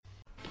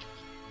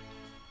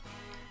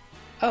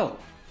Oh,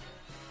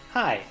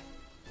 hi.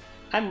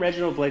 I'm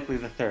Reginald Blakely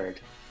III,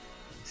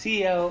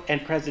 CEO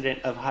and President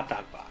of Hot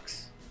Dog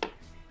Box.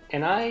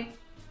 And I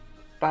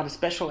bought a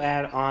special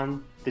ad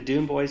on the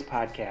Doom Boys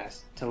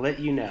podcast to let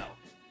you know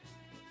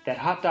that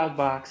Hot Dog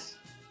Box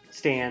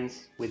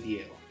stands with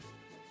you.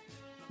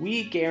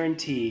 We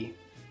guarantee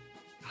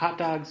hot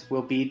dogs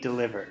will be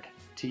delivered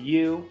to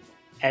you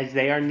as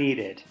they are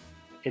needed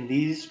in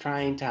these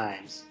trying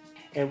times.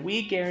 And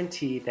we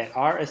guarantee that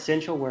our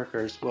essential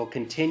workers will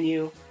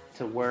continue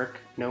to work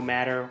no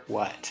matter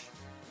what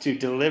to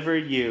deliver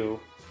you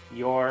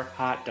your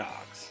hot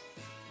dogs.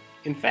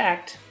 In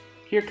fact,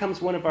 here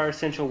comes one of our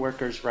essential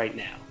workers right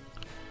now.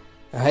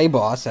 Hey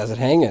boss, how's it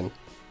hanging?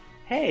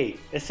 Hey,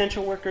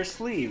 essential worker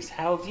Sleeves,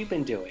 how have you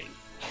been doing?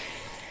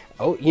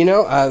 Oh,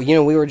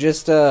 we were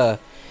just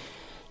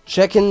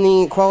checking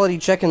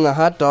the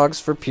hot dogs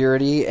for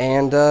purity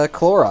and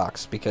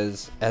Clorox,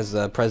 because as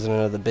the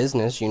president of the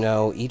business,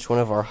 each one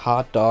of our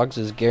hot dogs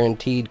is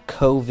guaranteed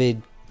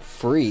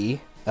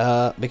COVID-free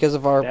because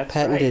of our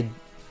patented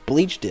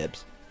bleach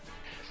dips.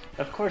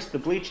 Of course, the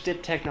bleach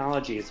dip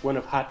technology is one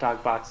of Hot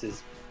Dog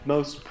Box's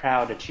most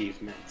proud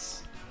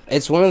achievements.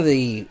 It's one of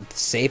the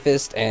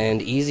safest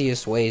and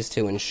easiest ways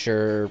to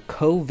ensure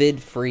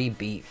COVID-free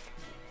beef.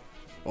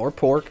 Or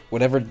pork,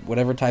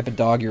 whatever type of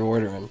dog you're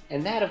ordering.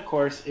 And that, of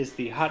course, is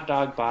the Hot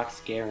Dog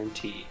Box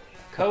Guarantee.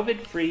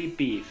 COVID-free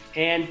beef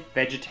and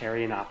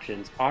vegetarian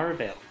options are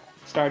available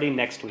starting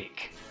next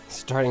week.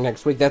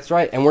 That's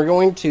right. And we're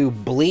going to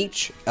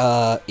bleach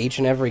each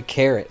and every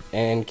carrot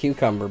and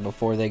cucumber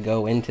before they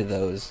go into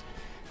those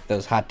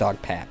hot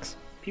dog packs.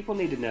 People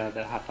need to know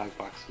that Hot Dog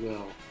Box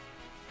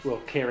will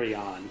carry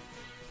on.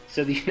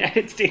 So the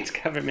United States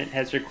government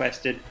has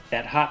requested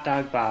that Hot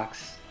Dog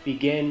Box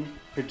begin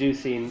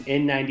producing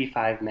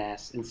N95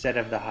 masks instead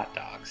of the hot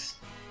dogs.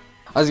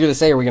 I was going to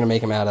say, are we going to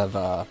make them out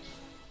of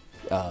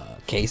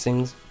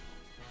casings?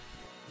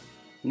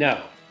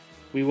 No,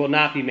 we will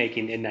not be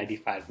making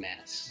N95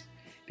 masks.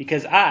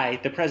 Because I,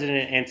 the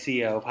president and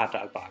CEO of Hot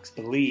Dog Box,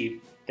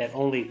 believe that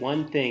only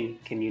one thing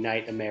can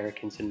unite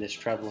Americans in this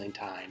troubling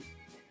time.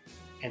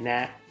 And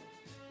that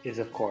is,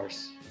 of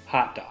course,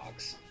 hot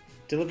dogs.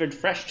 Delivered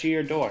fresh to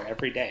your door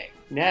every day.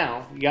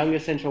 Now, young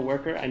essential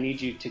worker, I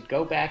need you to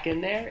go back in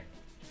there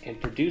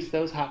and produce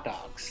those hot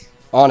dogs.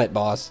 On it,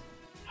 boss.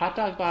 Hot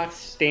Dog Box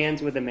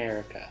stands with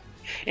America.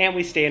 And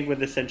we stand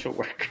with essential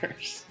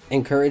workers.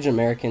 Encourage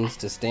Americans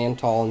to stand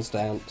tall and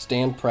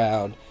stand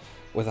proud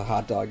with a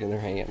hot dog in their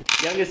hand.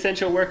 Young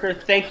essential worker,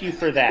 thank you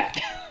for that.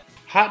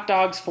 Hot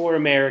dogs for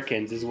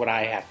Americans is what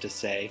I have to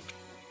say.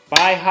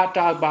 Buy Hot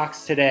Dog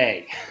Box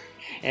today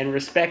and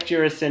respect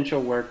your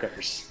essential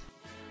workers.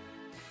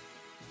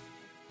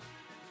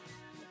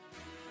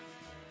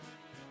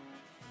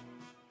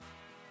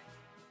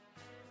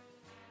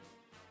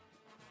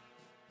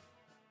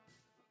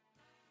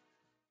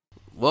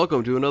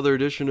 Welcome to another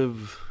edition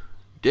of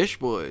Dish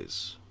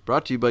Boys,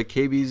 brought to you by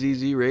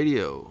KBZZ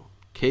Radio,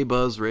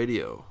 K-Buzz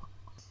Radio.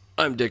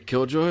 I'm Dick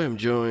Killjoy. I'm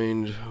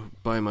joined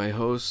by my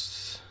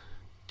host,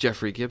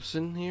 Jeffrey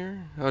Gibson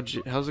here.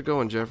 How's it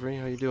going, Jeffrey?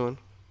 How you doing?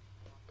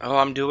 Oh,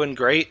 I'm doing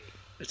great.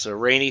 It's a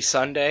rainy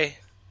Sunday.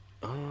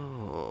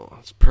 Oh,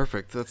 that's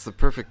perfect. That's the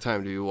perfect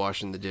time to be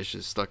washing the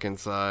dishes, stuck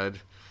inside.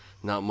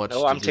 Not much.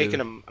 No, I'm taking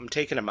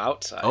them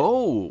outside.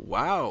 Oh,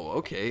 wow.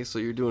 Okay, so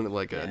you're doing it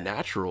like a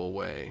natural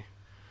way.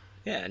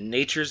 Yeah,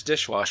 nature's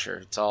dishwasher.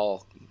 It's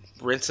all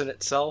rinsing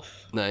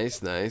itself. Nice.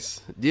 Do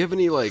you have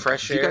any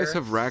fresh do you guys air?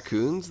 have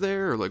raccoons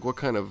there, or what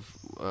kind of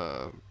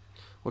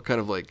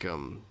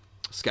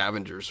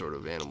scavenger sort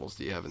of animals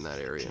do you have in that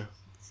area?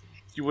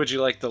 Would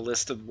you like the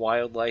list of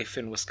wildlife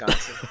in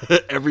Wisconsin?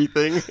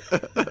 Everything.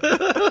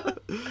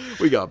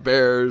 We got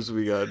bears,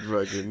 we got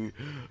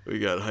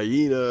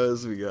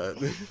hyenas,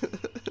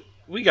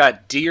 We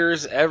got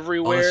deers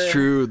everywhere. Oh, that's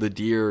true, the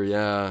deer,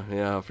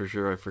 yeah, for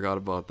sure. I forgot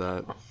about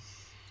that.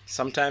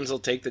 Sometimes I'll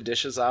take the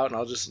dishes out and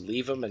I'll just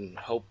leave them and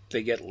hope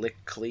they get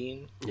licked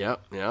clean.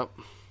 Yep.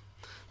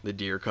 The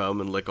deer come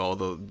and lick all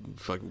the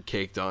fucking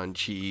caked on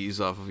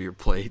cheese off of your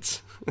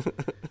plates.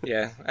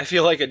 Yeah, I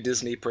feel like a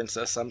Disney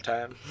princess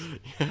sometimes.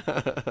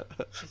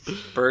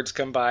 Birds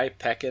come by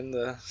pecking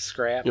the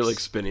scraps. You're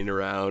spinning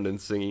around and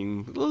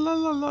singing la la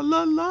la la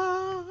la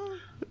la.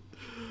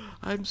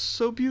 I'm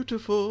so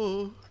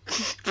beautiful.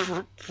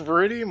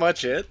 Pretty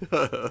much it.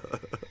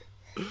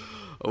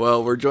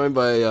 Well, we're joined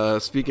by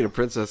speaking of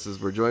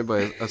princesses, we're joined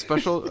by a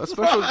special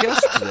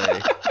guest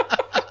today.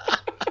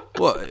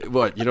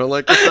 What? You don't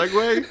like the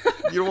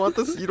segue? You don't want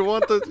this? You don't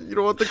want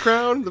the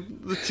crown,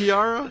 the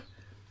tiara?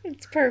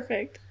 It's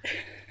perfect.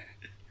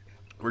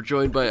 We're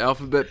joined by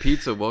Alphabet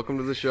Pizza. Welcome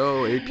to the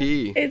show, AP.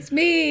 It's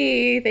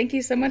me. Thank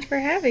you so much for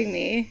having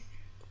me.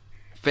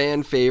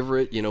 Fan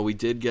favorite. We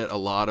did get a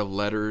lot of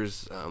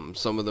letters.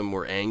 Some of them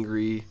were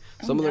angry.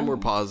 Some of them were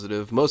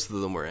positive. Most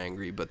of them were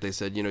angry, but they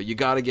said, you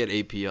got to get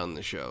AP on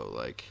the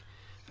show.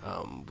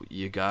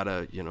 You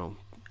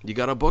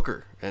gotta book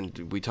her.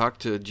 And we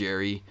talked to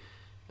Jerry,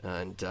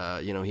 and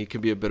he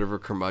can be a bit of a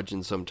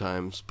curmudgeon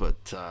sometimes,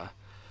 but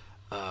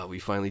we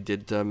finally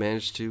did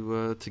manage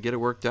to get it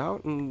worked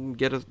out and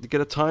get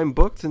a time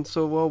booked. And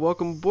so,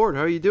 welcome aboard.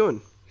 How are you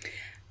doing?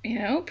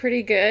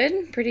 Pretty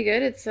good. Pretty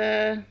good. It's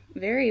a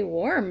very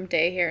warm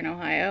day here in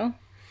Ohio.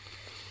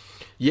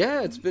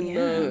 Yeah, it's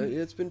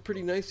been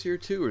pretty nice here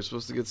too. We're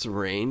supposed to get some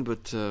rain,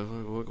 but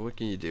what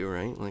can you do,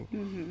 right?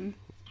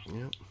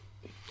 Yeah.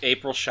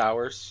 April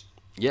showers.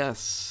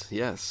 Yes.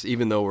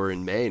 Even though we're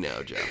in May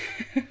now, Jeff.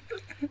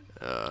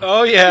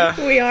 Oh yeah,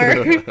 We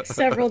are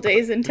several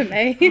days into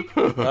May.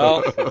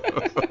 well,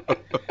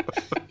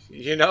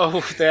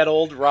 that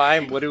old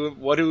rhyme. What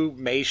do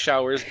May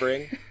showers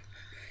bring?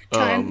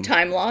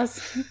 Time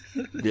loss.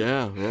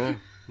 Yeah.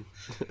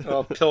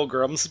 Well,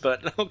 pilgrims,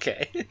 but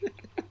okay.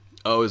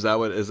 Oh, is that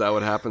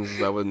what happens? Is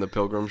that when the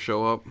pilgrims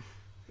show up?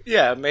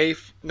 Yeah,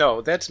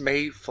 No, that's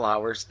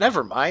Mayflowers.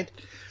 Never mind.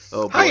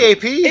 Oh, boy. Hi,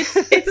 AP.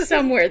 It's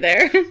somewhere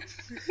there.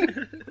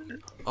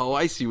 Oh,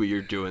 I see what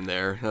you're doing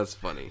there. That's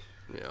funny.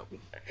 Yeah.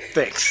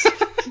 Thanks.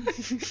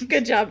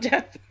 Good job,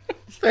 Jeff.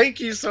 Thank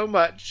you so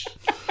much.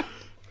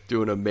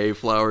 Doing a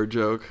Mayflower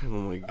joke. Oh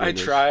my goodness. I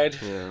tried.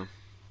 Yeah.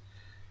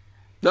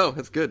 No,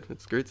 it's good.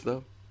 It's great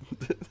stuff.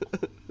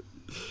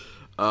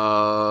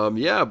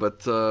 Yeah,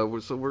 but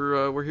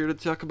we're here to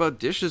talk about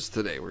dishes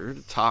today. We're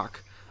here to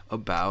talk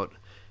about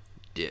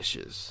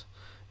dishes,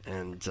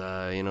 and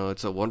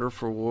it's a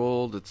wonderful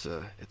world. It's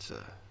a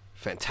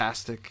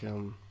fantastic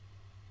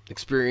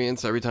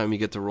experience every time you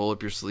get to roll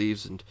up your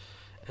sleeves and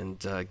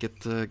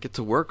get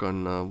to work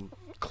on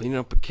cleaning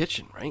up a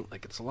kitchen, right?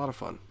 Like, it's a lot of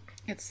fun.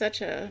 It's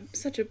such a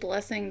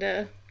blessing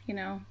to,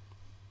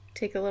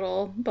 take a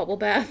little bubble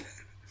bath.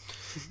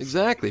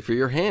 Exactly, for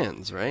your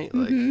hands, right?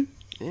 Mm-hmm. Like,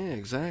 yeah,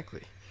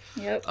 exactly.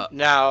 Yep.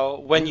 Now,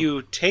 when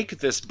you take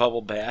this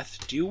bubble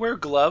bath, do you wear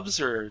gloves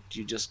or do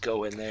you just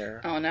go in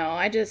there? Oh no,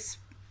 I just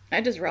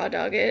raw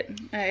dog it.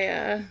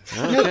 Okay,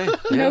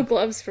 No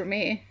gloves for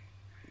me.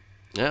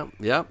 Yeah.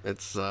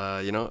 It's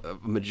a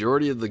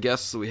majority of the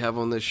guests that we have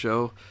on this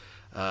show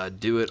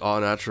do it au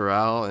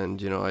natural,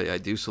 and I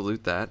do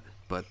salute that.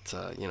 But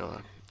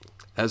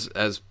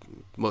as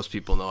most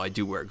people know, I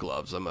do wear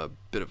gloves. I'm a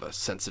bit of a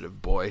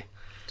sensitive boy.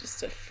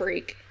 Just a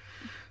freak.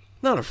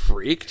 Not a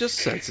freak, just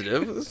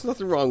sensitive. There's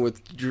nothing wrong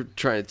with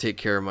trying to take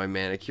care of my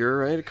manicure,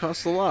 right? It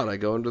costs a lot. I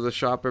go into the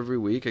shop every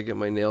week. I get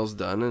my nails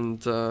done,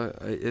 and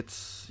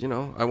it's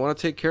I want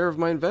to take care of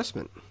my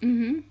investment.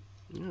 Mm-hmm.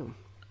 Yeah.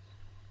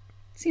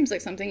 Seems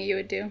like something you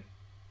would do.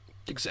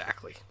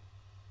 Exactly.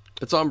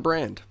 It's on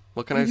brand.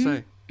 What can I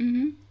say?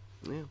 Mm-hmm.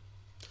 Yeah.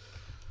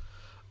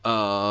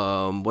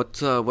 What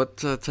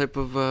type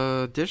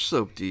of dish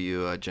soap do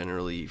you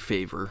generally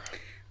favor?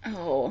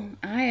 Oh,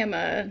 I am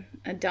a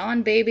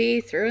Dawn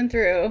baby through and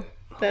through.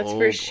 That's Oh,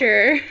 for boy.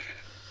 sure.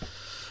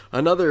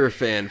 Another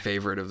fan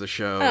favorite of the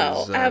show.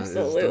 Oh, is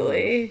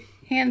absolutely.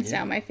 Hands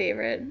down my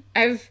favorite.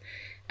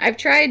 I've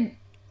tried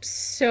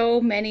so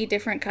many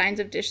different kinds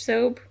of dish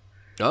soap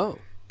Dawn. Oh.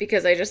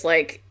 because I just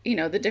like,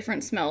 the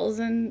different smells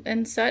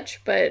and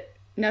such, but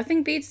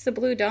nothing beats the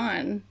Blue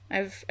Dawn.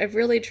 I've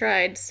really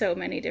tried so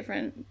many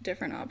different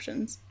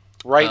options.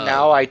 Right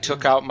now, I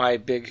took out my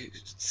big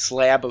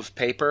slab of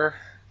paper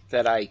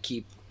that I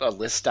keep a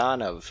list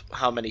on of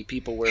how many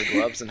people wear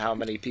gloves and how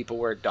many people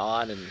wear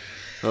Dawn, and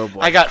Oh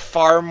boy. I got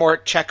far more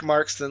check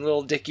marks than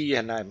Little Dicky,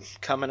 and I'm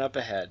coming up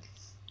ahead.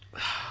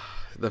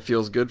 That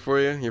feels good for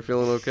you? You're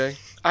feeling okay?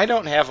 I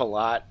don't have a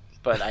lot,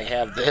 but I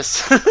have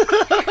this.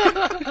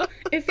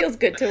 It feels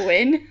good to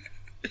win.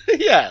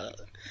 Yeah.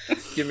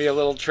 Give me a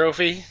little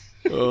trophy.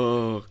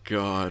 Oh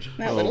God.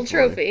 That Oh, little boy.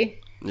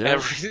 trophy.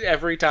 Yeah.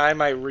 Every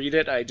time I read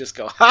it, I just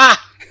go,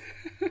 ha!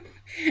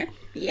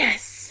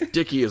 Yes.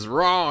 Dickie is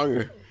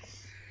wrong.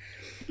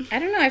 I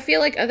don't know. I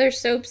feel like other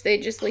soaps, they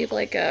just leave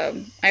like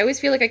I always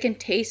feel like I can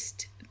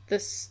taste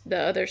the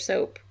other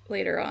soap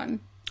later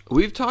on.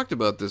 We've talked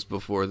about this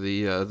before.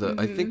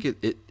 I think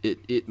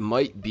it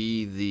might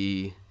be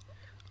the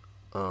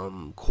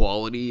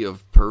quality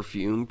of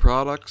perfume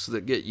products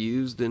that get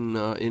used in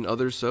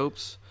other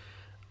soaps.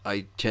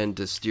 I tend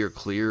to steer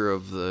clear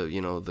of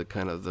the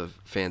kind of the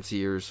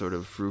fancier sort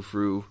of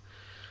frou-frou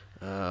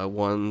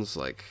ones.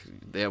 Like,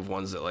 they have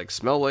ones that like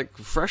smell like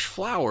fresh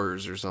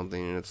flowers or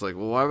something, and it's like,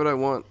 well, why would I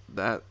want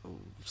that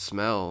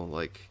smell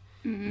like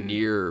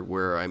near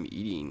where I'm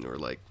eating, or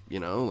like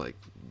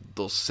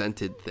those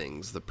scented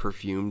things, the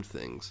perfumed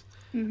things.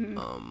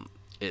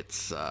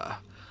 It's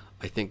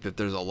I think that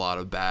there's a lot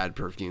of bad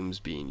perfumes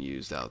being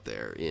used out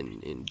there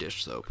in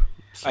dish soap.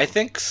 So. I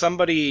think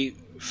somebody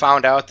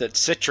found out that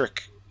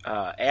citric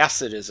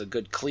acid is a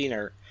good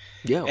cleaner,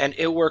 Yeah. and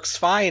it works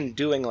fine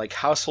doing like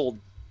household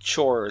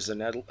chores,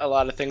 and a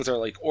lot of things are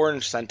like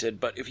orange scented,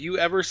 but if you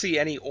ever see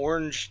any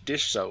orange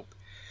dish soap,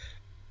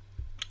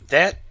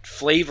 that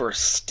flavor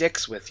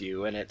sticks with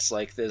you, and it's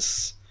like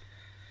this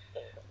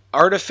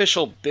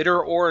artificial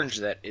bitter orange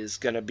that is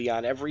going to be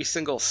on every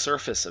single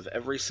surface of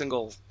every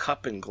single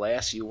cup and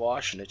glass you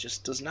wash, and it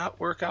just does not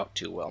work out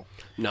too well.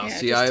 No, Yeah, it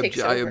see, just I takes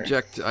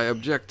over.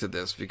 object to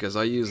this because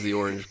I use the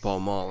orange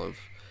Palmolive.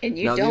 And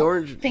you Now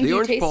don't think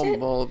you taste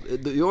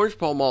it? The orange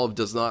Palmolive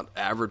does not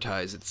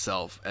advertise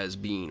itself as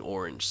being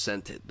orange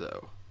scented,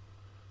 though.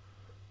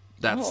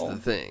 That's Oh. the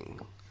thing.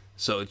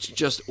 So it's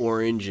just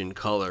orange in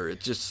color.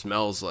 It just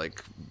smells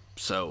like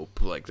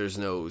soap. Like there's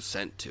no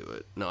scent to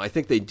it. No, I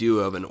think they do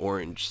have an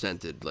orange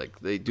scented. Like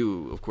they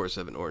do, of course,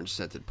 have an orange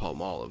scented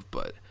Palmolive,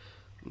 but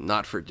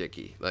not for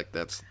Dickie. Like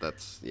that's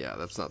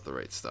not the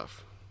right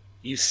stuff.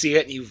 You see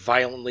it and you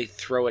violently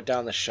throw it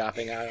down the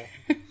shopping aisle.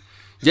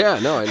 Yeah,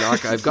 no,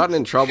 I've gotten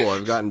in trouble.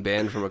 I've gotten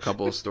banned from a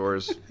couple of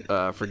stores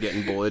for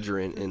getting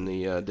belligerent in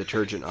the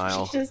detergent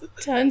aisle. Just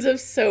tons of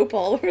soap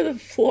all over the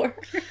floor.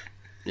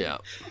 Yeah.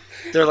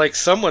 They're like,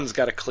 someone's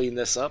got to clean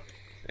this up.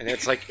 And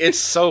it's like, it's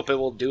soap. It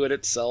will do it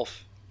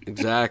itself.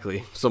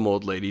 Exactly. Some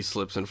old lady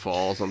slips and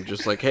falls. I'm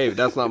just like, hey,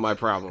 that's not my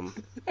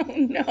problem. Oh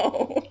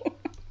no.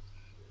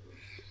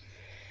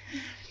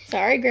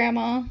 Sorry,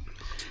 Grandma.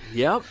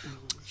 Yep.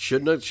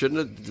 Shouldn't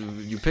have.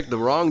 You picked the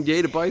wrong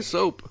day to buy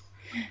soap.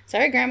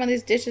 Sorry, Grandma,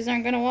 these dishes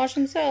aren't going to wash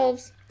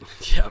themselves.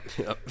 Yep.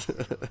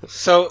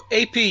 So,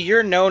 AP,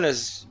 you're known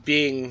as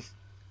being...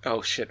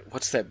 Oh, shit.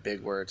 What's that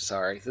big word?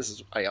 Sorry.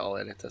 I'll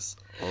edit this.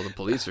 Oh, the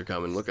police are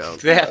coming. Look out.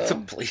 They have to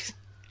please...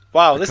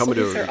 Wow, this coming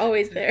to- Police are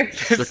always there.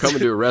 They're coming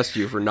to arrest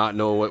you for not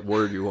knowing what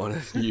word you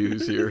want to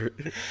use here.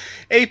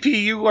 AP,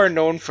 you are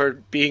known for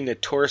being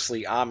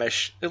notoriously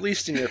Amish, at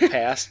least in your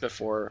past,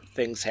 before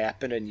things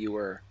happened and you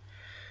were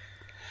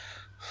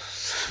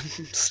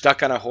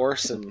stuck on a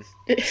horse and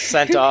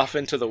sent off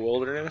into the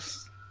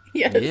wilderness.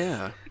 Yes.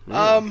 Yeah.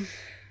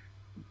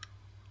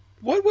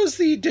 What was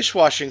the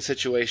dishwashing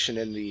situation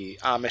in the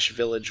Amish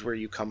village where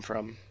you come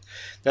from?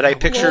 That I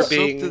picture What soap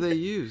being do they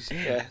use?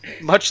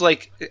 much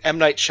like M.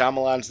 Night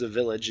Shyamalan's The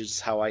Village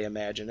is how I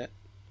imagine it.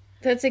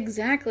 That's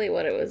exactly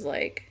what it was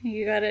like.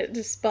 You got it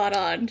just spot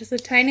on. Just a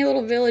tiny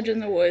little village in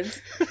the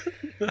woods.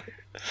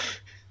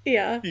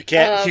 Yeah. You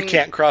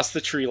can't cross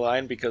the tree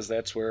line because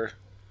that's where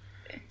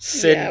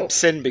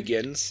sin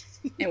begins.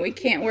 And we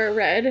can't wear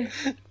red.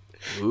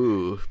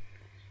 Ooh.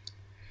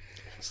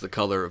 It's the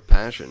color of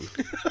passion.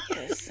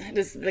 Yes, it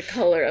is the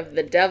color of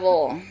the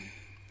devil.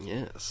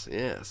 Yes.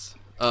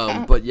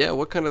 But yeah,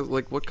 what kind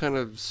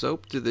of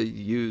soap do they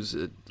use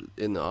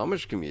in the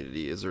Amish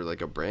community? Is there like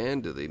a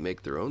brand? Do they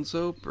make their own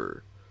soap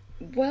or?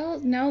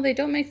 Well, no, they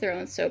don't make their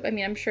own soap. I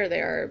mean, I'm sure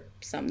there are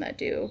some that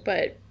do,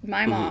 but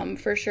my mom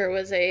for sure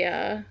was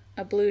a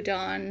Blue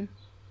Dawn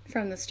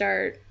from the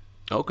start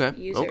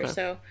user. Okay.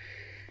 So,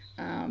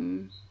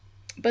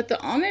 but the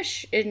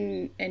Amish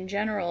in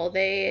general,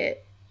 they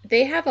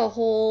have a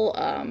whole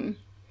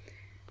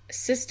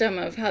system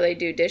of how they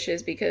do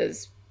dishes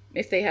because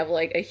if they have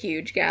like a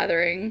huge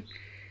gathering,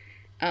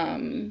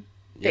 they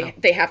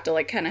have to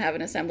like kind of have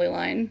an assembly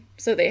line.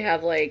 So they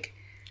have like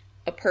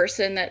a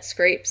person that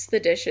scrapes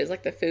the dishes,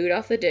 like the food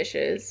off the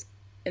dishes,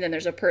 and then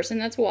there's a person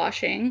that's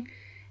washing,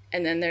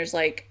 and then there's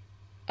like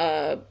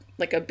a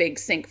big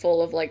sink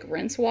full of like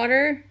rinse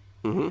water,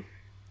 and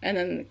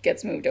then it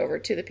gets moved over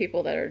to the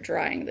people that are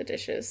drying the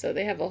dishes. So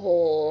they have a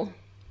whole,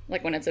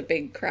 like when it's a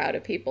big crowd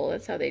of people,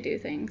 that's how they do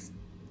things.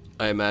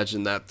 I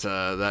imagine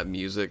that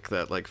music,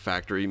 that like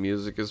factory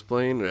music is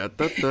playing. Yeah.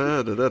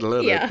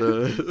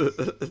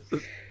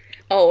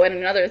 Oh, and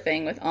another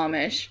thing with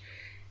Amish,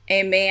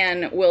 a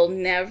man will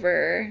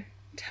never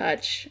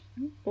touch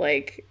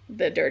like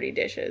the dirty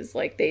dishes.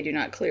 Like they do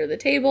not clear the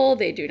table.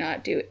 They do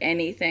not do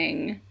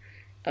anything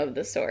of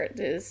the sort.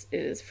 It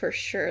is for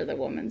sure the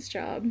woman's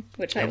job,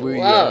 which I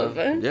love.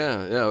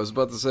 Yeah. I was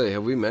about to say,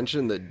 have we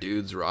mentioned that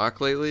dudes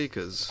rock lately?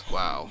 Because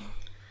wow,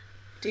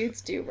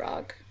 Dudes do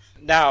rock.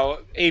 Now,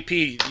 AP,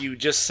 you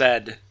just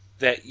said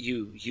that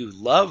you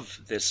love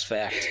this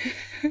fact.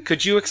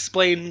 Could you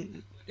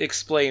explain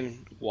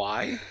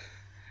why?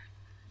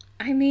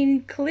 I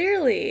mean,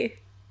 clearly,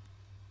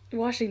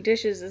 washing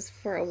dishes is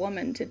for a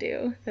woman to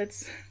do.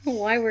 That's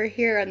why we're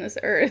here on this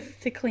earth,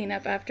 to clean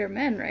up after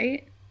men,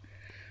 right?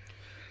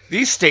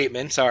 These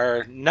statements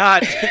are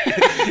not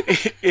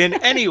in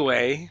any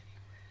way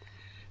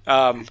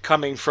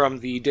coming from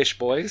the Dish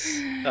Boys.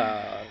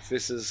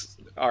 This is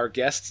our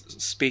guest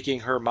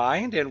speaking her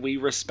mind, and we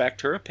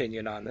respect her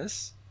opinion on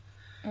this.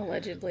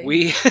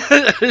 Allegedly.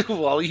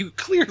 Well, you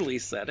clearly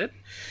said it.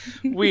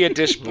 We at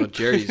Dish well,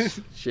 Jerry's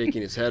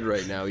shaking his head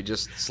right now. He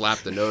just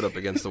slapped a note up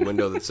against the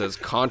window that says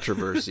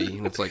controversy,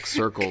 and it's like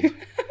circled.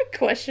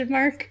 Question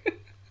mark?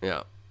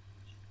 Yeah.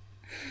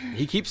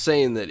 He keeps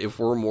saying that if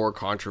we're more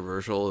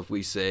controversial, if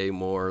we say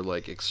more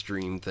like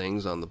extreme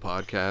things on the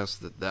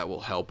podcast, that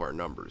will help our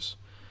numbers.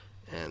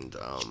 And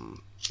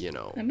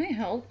That may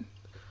help.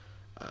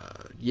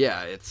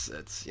 Yeah, it's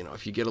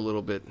if you get a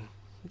little bit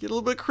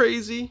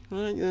crazy,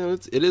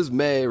 it is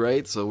May,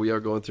 right? So we are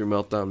going through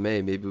Meltdown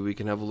May. Maybe we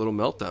can have a little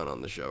meltdown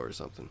on the show or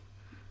something.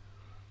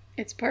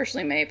 It's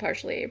partially May,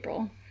 partially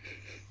April.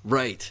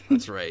 Right,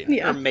 that's right.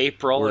 Yeah. or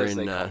Maypril, We're as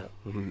they in call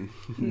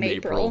it.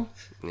 April.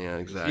 Yeah,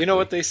 exactly. You know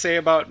what they say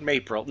about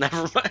Maypril?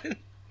 Never mind.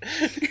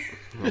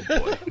 Oh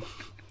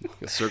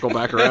boy. Circle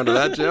back around to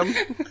that, Jim.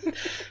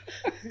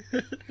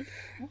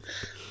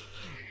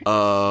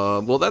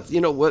 Well, that's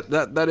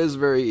that is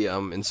very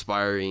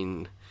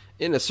inspiring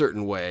in a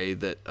certain way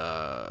that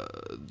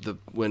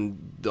when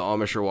the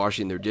Amish are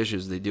washing their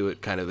dishes, they do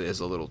it kind of as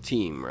a little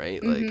team,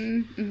 right? Like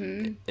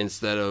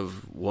instead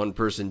of one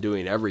person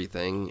doing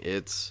everything,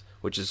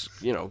 which is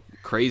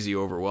crazy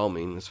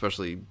overwhelming,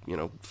 especially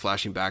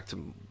flashing back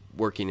to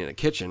working in a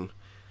kitchen.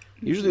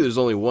 Usually there's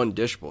only one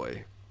dish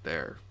boy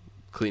there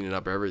cleaning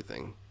up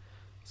everything.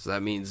 So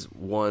that means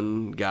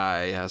one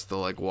guy has to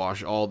like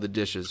wash all the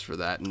dishes for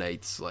that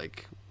night's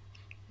like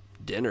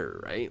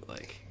dinner, right?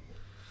 Like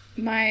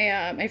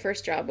my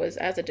first job was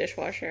as a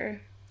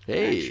dishwasher.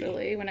 Hey.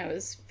 Actually, when I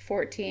was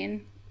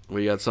 14.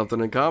 We got something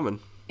in common.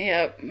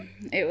 Yep.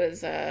 It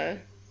was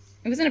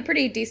in a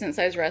pretty decent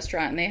sized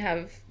restaurant,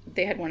 and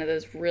they had one of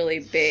those really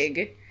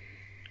big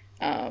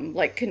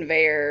like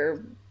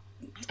conveyor,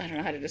 I don't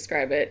know how to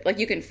describe it. Like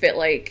you can fit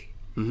like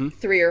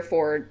 3 or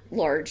 4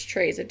 large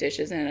trays of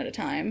dishes in at a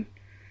time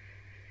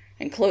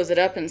and close it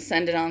up and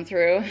send it on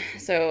through.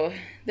 So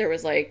there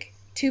was like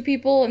 2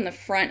 people in the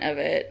front of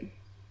it,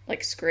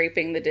 like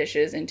scraping the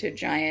dishes into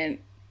giant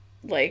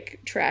like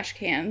trash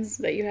cans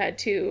that you had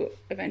to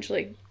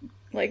eventually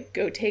like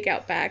go take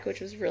out back,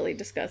 which was really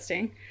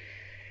disgusting.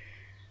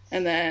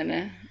 And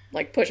then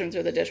like push them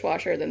through the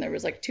dishwasher. Then there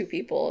was like 2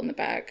 people in the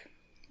back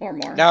or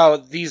more. Now,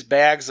 these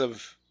bags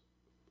of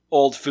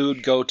old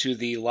food go to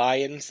the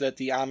lions that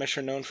the Amish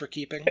are known for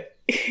keeping?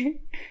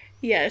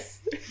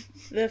 Yes.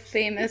 The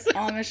famous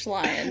Amish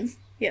lions.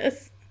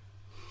 Yes.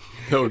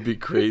 That would be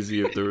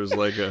crazy if there was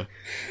like a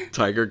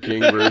Tiger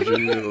King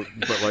version,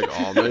 but like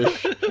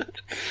Amish.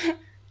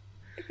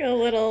 A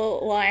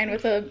little lion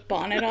with a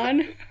bonnet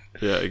on.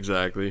 Yeah,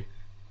 exactly.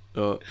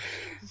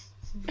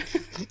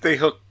 They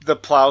hook the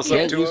plows up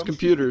Can't to use them.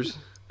 computers.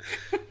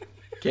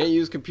 Can't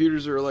use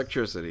computers or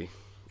electricity.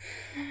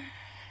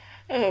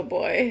 Oh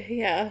boy,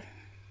 yeah.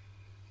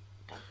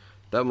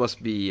 That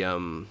must be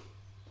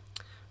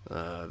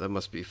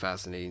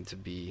fascinating to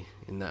be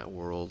in that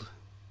world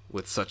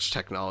with such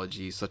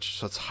technology,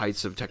 such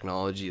heights of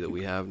technology that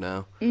we have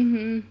now.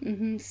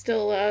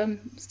 Still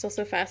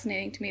so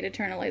fascinating to me to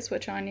turn a light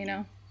switch on,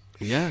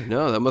 Yeah,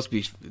 no, that must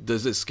be.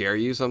 Does it scare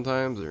you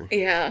sometimes, or?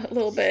 Yeah, a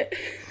little bit.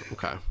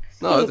 Okay, A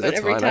no, little bit that's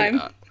every fine.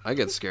 time. I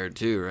get scared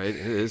too, right? It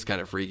is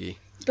kind of freaky.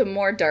 The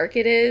more dark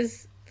it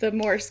is, the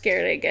more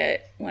scared I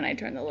get when I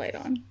turn the light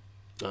on.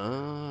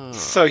 Oh,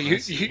 So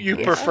you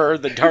prefer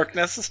the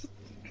darkness?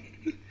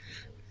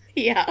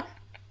 Yeah.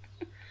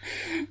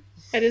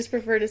 I just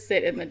prefer to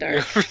sit in the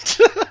dark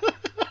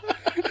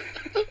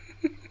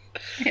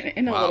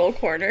in a Wow. little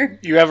corner.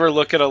 You ever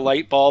look at a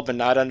light bulb and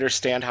not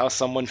understand how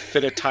someone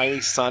fit a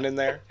tiny sun in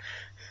there?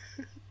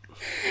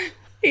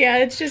 Yeah,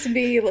 it's just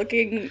me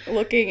looking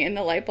in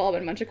the light bulb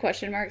and a bunch of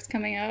question marks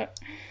coming out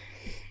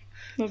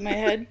of my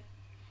head.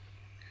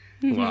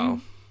 wow.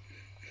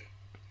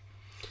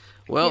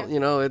 Well,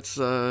 Yeah. it's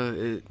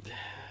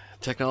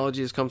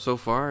technology has come so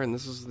far, and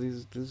this is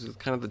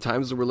kind of the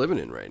times that we're living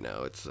in right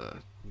now. It's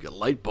we got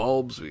light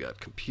bulbs, we got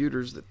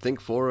computers that think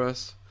for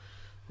us.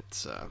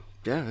 It's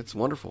it's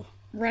wonderful.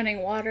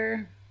 Running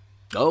water.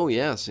 Oh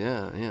yes,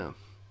 yeah.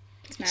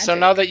 It's magic. So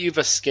now that you've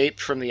escaped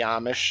from the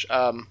Amish,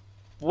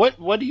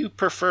 what do you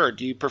prefer?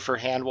 Do you prefer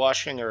hand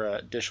washing or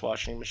a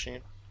dishwashing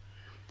machine?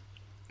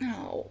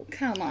 Oh,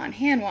 come on,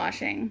 hand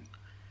washing.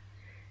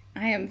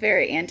 I am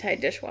very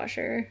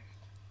anti-dishwasher.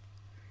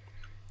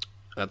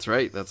 That's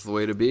right. That's the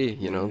way to be.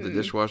 The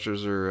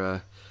dishwashers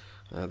are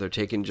they're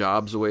taking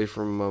jobs away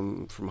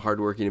from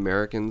hardworking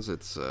Americans.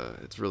 It's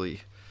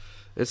really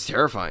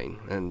terrifying,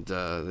 and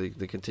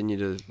they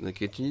continue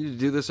to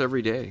do this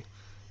every day,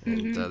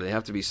 and they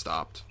have to be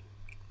stopped.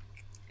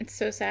 It's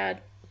so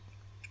sad.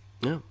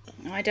 Yeah.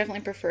 I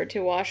definitely prefer to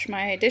wash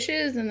my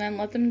dishes and then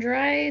let them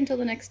dry until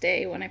the next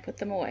day when I put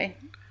them away.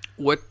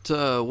 What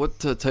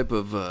type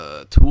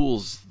of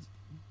tools?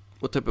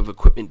 What type of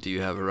equipment do you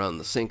have around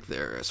the sink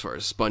there, as far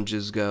as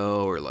sponges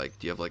go, or like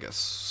do you have like a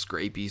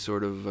scrapey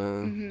sort of?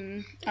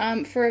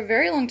 For a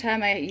very long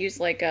time, I used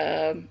like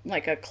a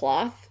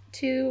cloth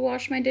to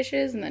wash my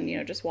dishes, and then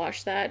just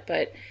wash that.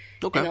 But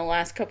Okay. in the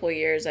last couple of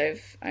years,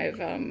 I've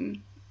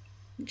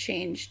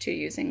changed to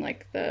using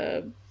like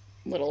the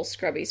little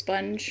scrubby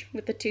sponge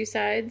with the 2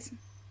 sides.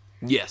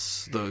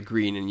 Yes, the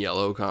green and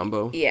yellow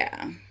combo.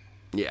 Yeah.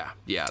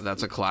 Yeah,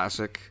 that's a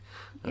classic.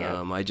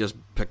 Yeah. I just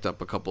picked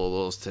up a couple of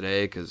those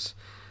today because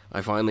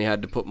I finally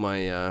had to put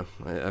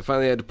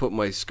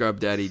my Scrub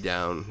Daddy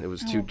down. It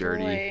was too Oh,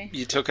 dirty. boy.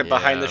 You took it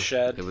behind the Yeah,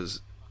 shed. It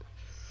was.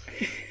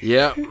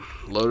 Yeah,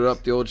 loaded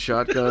up the old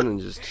shotgun and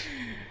just.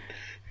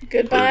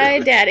 Goodbye,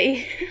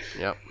 Daddy.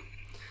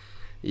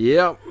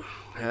 Yep.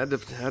 Had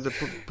to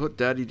put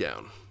Daddy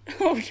down.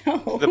 Oh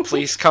no. The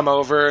police come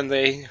over and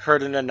they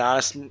heard an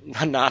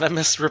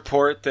anonymous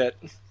report that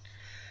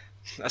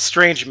a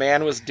strange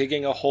man was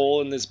digging a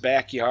hole in his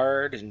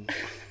backyard and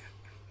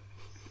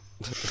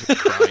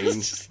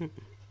Crying.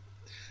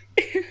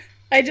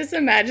 I just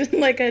imagine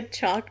like a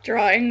chalk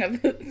drawing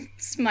of a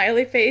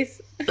smiley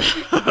face.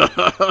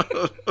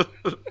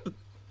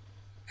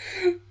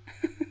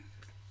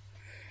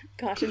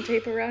 Caution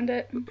tape around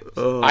it.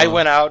 I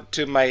went out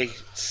to my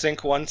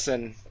sink once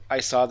and I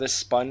saw this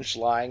sponge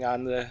lying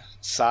on the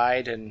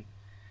side, and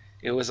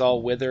it was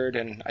all withered,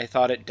 and I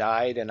thought it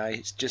died, and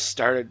I just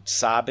started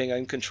sobbing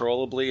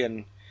uncontrollably,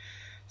 and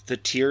the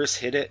tears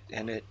hit it,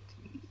 and it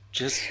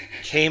just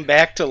came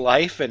back to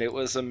life, and it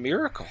was a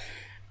miracle.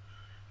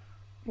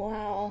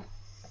 Wow.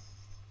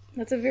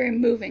 That's a very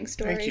moving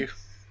story. Thank you.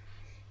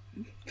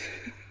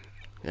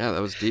 Yeah,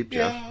 that was deep,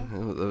 Jeff. Yeah.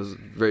 That was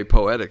very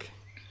poetic.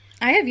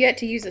 I have yet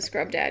to use a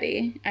Scrub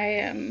Daddy. I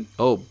am.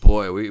 Oh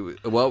boy,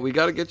 we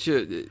got to get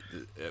you.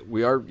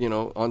 We are,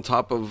 on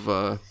top of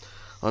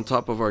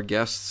our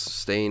guests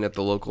staying at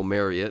the local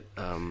Marriott,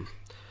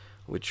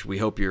 which we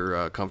hope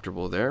you're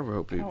comfortable there. We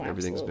hope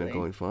everything's been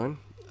going fine.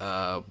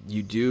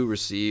 You do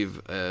receive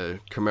a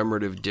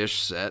commemorative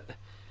dish set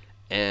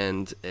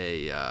and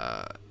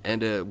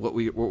what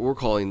we're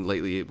calling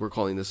lately. We're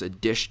calling this a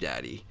Dish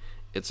Daddy.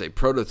 It's a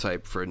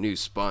prototype for a new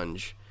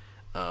sponge.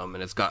 And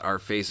it's got our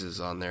faces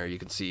on there. You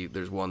can see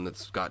there's one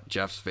that's got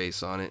Jeff's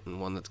face on it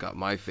and one that's got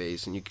my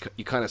face. And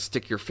you kind of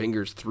stick your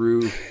fingers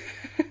through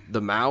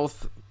the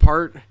mouth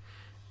part,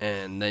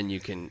 and then you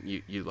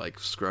like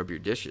scrub your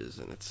dishes,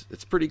 and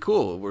it's pretty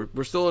cool.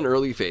 We're still in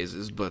early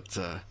phases, but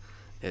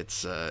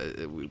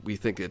we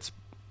think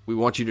we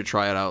want you to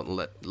try it out and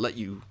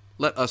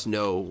let us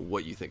know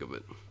what you think of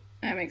it.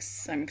 I'm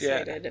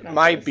excited about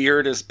my this.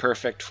 beard is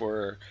perfect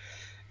for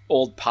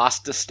old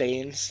pasta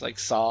stains like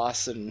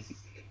sauce and.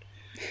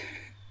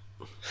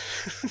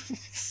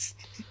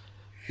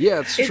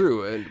 Yeah, it's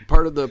true, and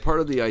part of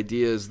the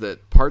idea is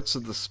that parts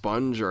of the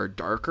sponge are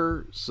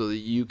darker, so that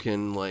you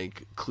can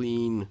like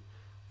clean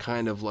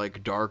kind of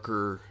like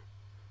darker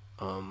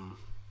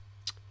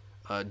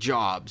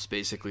jobs,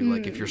 basically.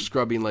 Like if you're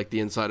scrubbing like the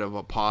inside of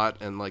a pot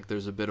and like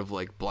there's a bit of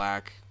like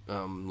black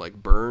like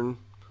burn,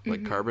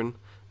 like carbon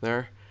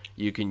there,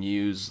 you can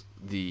use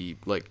the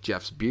like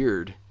Jeff's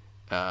beard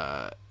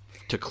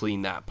to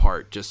clean that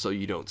part, just so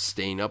you don't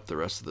stain up the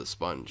rest of the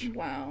sponge.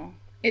 Wow.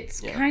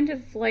 It's kind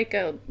of like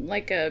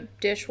a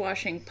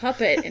dishwashing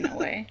puppet in a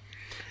way.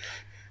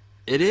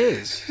 It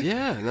is.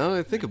 Yeah, now that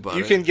I think about it.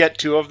 You can get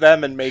two of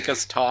them and make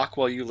us talk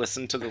while you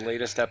listen to the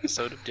latest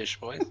episode of Dish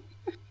Boys.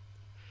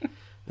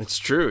 It's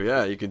true,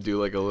 yeah. You can do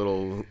like a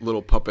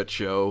little puppet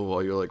show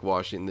while you're like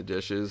washing the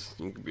dishes.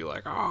 You can be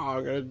like, "Oh,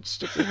 I'm gonna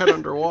stick your head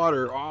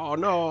underwater. Oh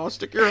no, I'll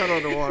stick your head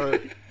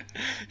underwater."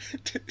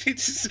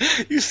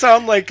 You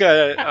sound like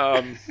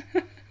a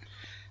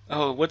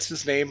what's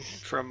his name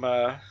from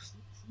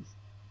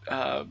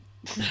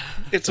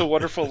It's a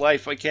Wonderful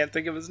Life. I can't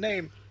think of his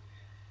name.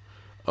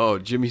 Oh,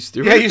 Jimmy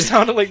Stewart. Yeah, you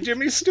sounded like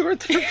Jimmy Stewart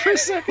there for a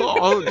second.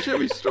 Oh,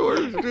 Jimmy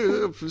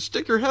Stewart,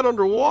 stick your head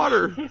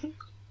underwater.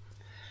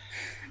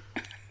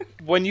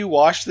 When you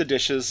wash the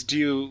dishes,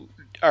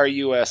 are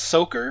you a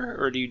soaker,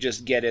 or do you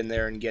just get in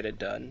there and get it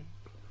done?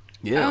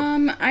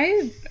 Yeah.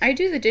 I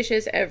do the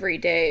dishes every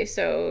day,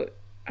 so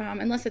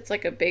unless it's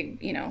like a big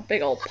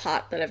old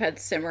pot that I've had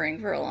simmering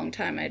for a long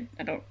time,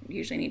 I don't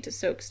usually need to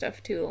soak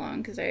stuff too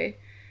long, because I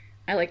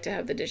like to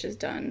have the dishes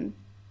done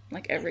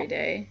like every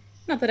day.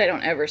 Not that I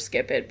don't ever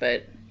skip it,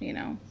 but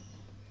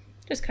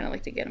just kind of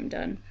like to get them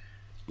done.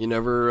 You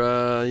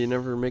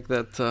never make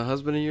that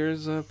husband of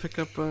yours pick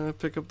up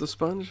the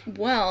sponge?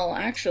 Well,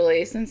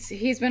 actually, since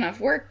he's been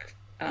off work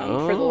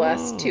for the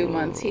last 2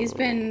 months, he's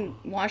been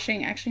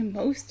washing actually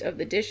most of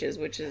the dishes,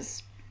 which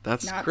is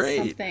not great.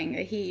 something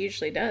that he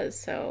usually does.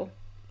 So,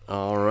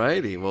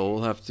 alrighty, well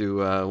we'll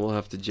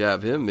have to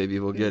jab him. Maybe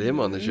we'll get him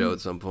on the show at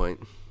some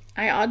point.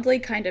 I oddly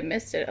kind of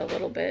missed it a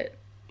little bit.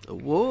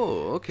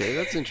 Whoa, okay,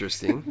 that's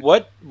interesting.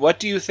 What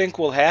do you think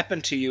will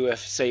happen to you if,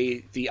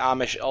 say, the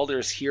Amish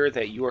elders hear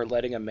that you are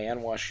letting a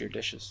man wash your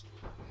dishes?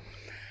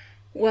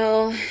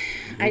 Well,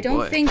 I don't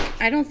boy.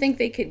 think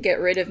they could get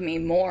rid of me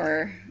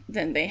more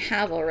than they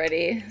have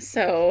already.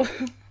 So,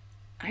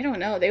 I don't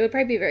know. They would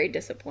probably be very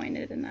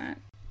disappointed in that.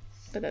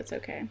 But that's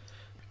okay.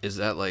 Is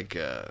that like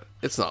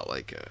it's not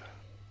like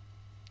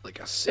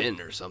a sin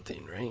or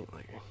something, right?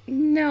 Like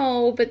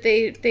No, but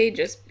they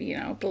just,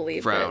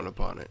 believe frown that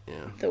upon it,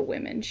 yeah. the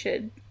women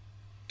should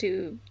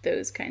do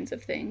those kinds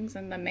of things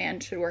and the man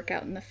should work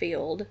out in the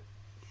field.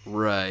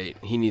 Right.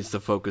 He needs to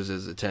focus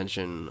his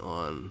attention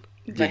on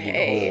The digging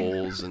hay.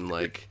 holes and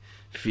like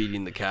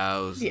feeding the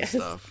cows Yes.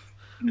 and stuff.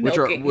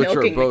 Milking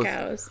the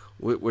cows.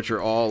 Which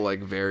are all like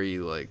very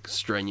like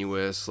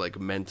strenuous, like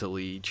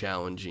mentally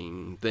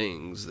challenging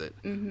things that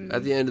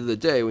at the end of the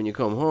day when you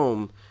come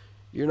home,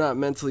 you're not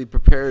mentally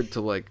prepared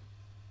to like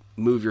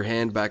move your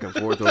hand back and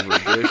forth over a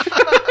dish.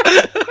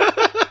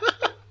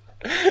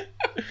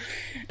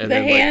 And The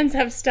then, hands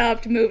have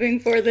stopped moving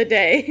for the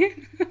day.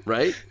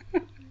 right?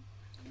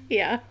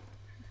 Yeah,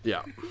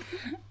 Yeah.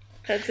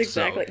 that's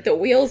exactly. The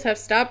wheels have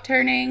stopped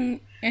turning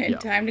and Yeah.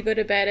 time to go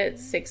to bed at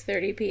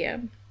 6:30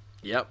 p.m.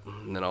 Yep.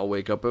 And then I'll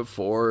wake up at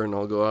 4 and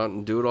I'll go out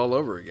and do it all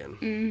over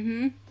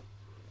again.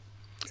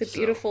 It's a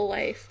beautiful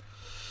life.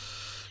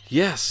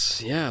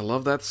 Yes. Yeah. I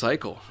love that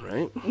cycle,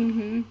 right?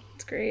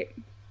 It's great.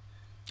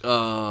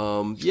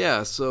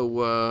 Yeah,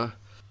 so,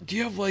 do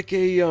you have like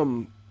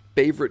a,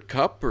 favorite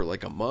cup or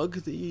like a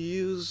mug that you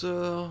use,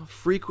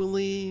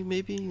 frequently,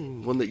 maybe?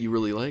 One that you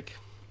really like?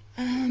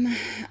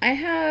 I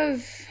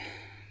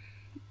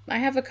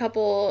have a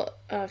couple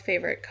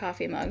favorite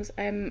coffee mugs.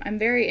 I'm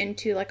very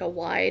into like a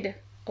wide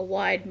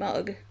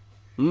mug,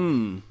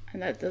 Mmm.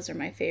 and those are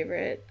my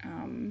favorite.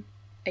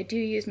 I do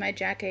use my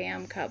Jack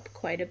AM cup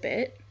quite a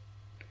bit.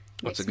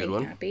 That's a Makes good me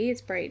one. happy.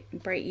 It's bright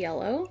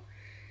yellow.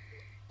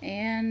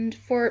 And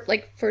for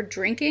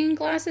drinking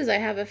glasses, I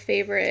have a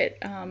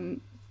favorite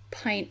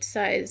pint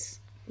size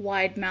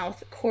wide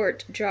mouth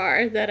quart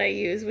jar that I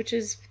use, which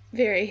is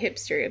very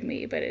hipster of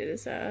me, but it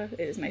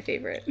is my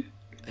favorite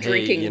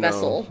drinking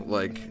vessel.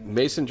 Like,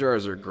 mason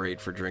jars are great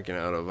for drinking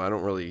out of.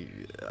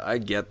 I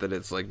get that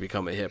it's like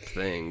become a hip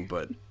thing,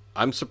 but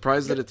I'm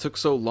surprised that it took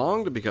so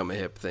long to become a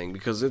hip thing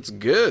because it's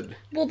good.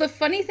 Well, the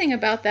funny thing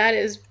about that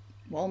is,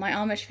 well, my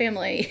Amish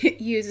family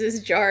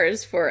uses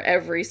jars for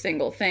every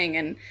single thing,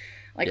 and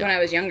like Yeah. when I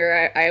was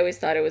younger, I always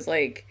thought it was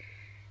like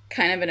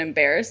kind of an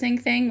embarrassing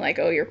thing, like,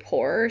 oh, you're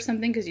poor or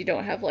something because you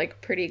don't have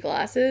like pretty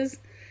glasses.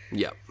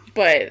 Yep.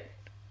 But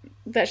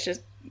that's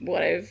just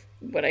what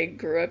I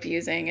grew up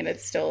using, and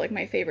it's still like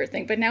my favorite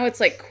thing. But now it's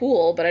like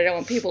cool, but I don't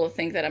want people to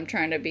think that I'm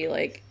trying to be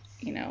like,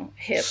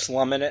 hip.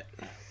 Slumming it.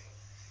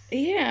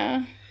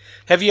 Yeah.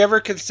 Have you ever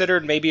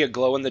considered maybe a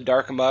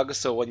glow-in-the-dark mug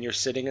so when you're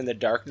sitting in the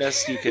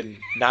darkness you can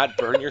not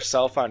burn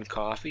yourself on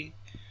coffee?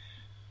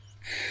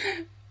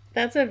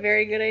 That's a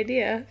very good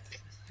idea.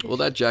 Well,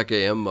 that Jack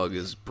AM mug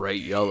is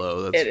bright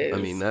yellow. It is. I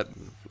mean, that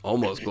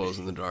almost glows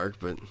in the dark,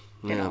 but It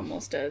yeah.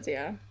 almost does,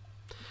 yeah.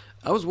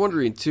 I was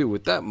wondering too,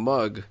 with that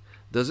mug,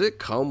 does it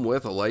come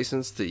with a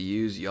license to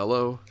use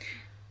yellow?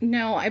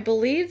 No, I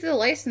believe the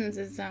license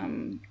is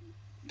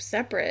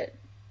separate.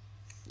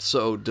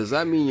 So does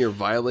that mean you're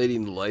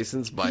violating the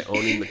license by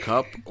owning the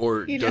cup,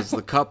 or does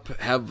the cup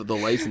have the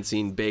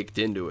licensing baked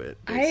into it?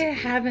 I basically?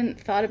 haven't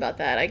thought about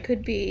that. I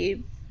could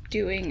be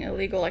doing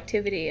illegal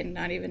activity and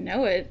not even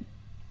know it.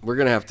 We're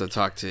gonna have to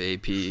talk to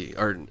AP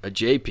or a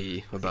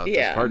JP about this.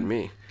 Yeah. Pardon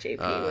me.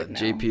 JP would know.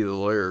 JP the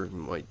lawyer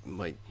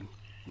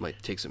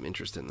might take some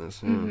interest in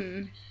this.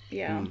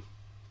 Yeah.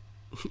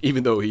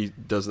 Even though he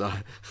does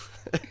not.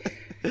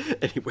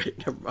 Anyway,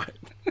 never mind.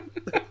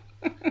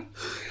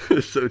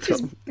 It's so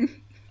dumb.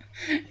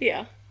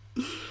 Yeah.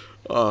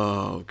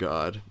 Oh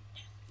God.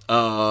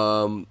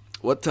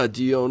 What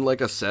do you own?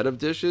 Like a set of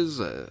dishes,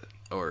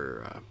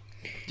 or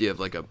do you have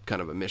like a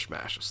kind of a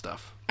mishmash of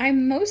stuff? I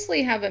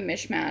mostly have a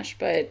mishmash,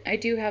 but I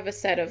do have a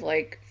set of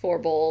like 4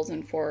 bowls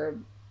and 4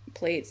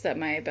 plates that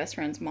my best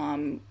friend's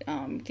mom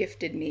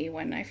gifted me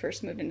when I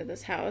first moved into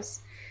this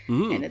house.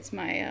 And it's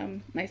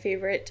my my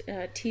favorite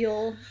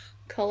teal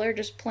color,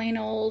 just plain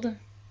old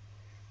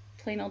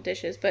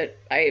dishes. But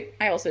I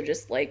also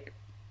just like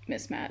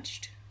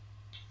mismatched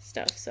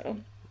stuff. So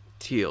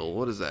Teal.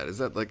 What is that? Is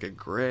that like a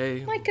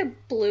gray? like a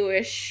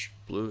bluish,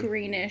 Blue?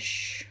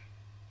 greenish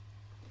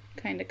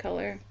kind of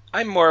color.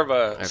 I'm more of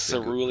a I feel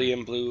good.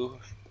 cerulean blue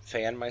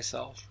fan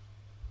myself.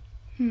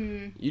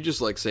 You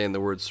just like saying the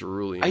word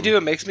cerulean. I do.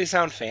 It makes me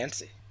sound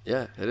fancy.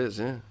 Yeah, it is.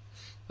 Yeah.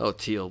 Oh,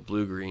 teal,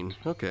 blue, green.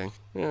 Okay.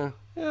 Yeah.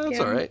 Yeah, that's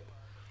Yeah. all right.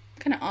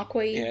 Kind of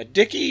aqua-y. Yeah,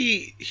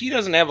 Dickie, he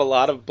doesn't have a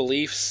lot of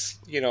beliefs,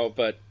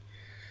 but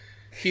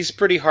he's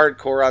pretty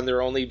hardcore on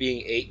there only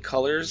being 8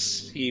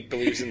 colors. He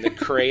believes in the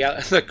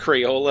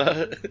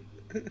Crayola.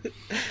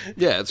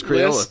 Yeah, it's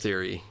Crayola List.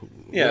 theory.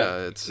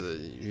 Yeah. It's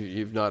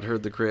you've not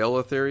heard the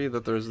Crayola theory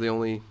that those are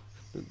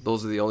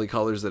the only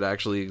colors that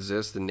actually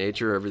exist in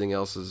nature. Everything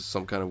else is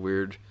some kind of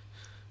weird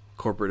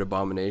corporate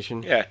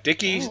abomination. Yeah,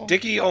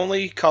 Dickie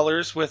only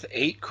colors with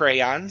 8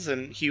 crayons,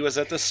 and he was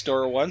at the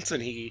store once,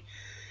 and he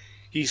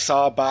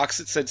saw a box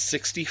that said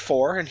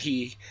 64, and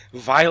he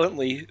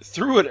violently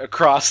threw it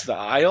across the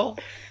aisle,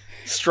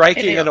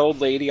 striking an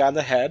old lady on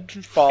the head,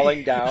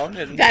 falling down,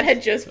 and That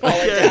had just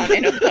fallen down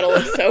in a puddle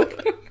of soap.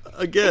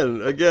 Again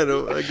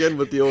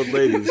with the old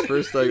ladies.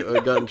 First, I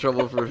got in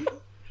trouble for.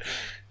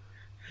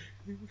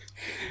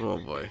 Oh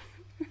boy.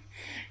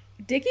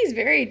 Dickie's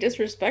very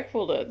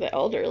disrespectful to the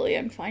elderly,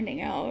 I'm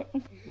finding out.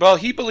 well,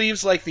 he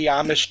believes like the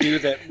Amish do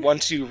that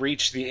once you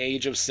reach the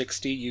age of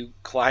 60, you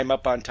climb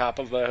up on top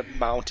of a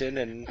mountain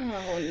and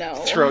Oh, no.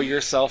 throw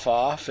yourself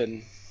off,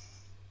 and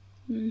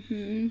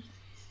Then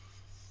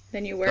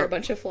you wear a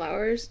bunch of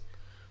flowers.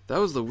 That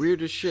was the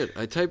weirdest shit.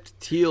 I typed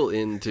teal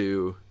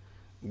into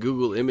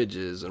Google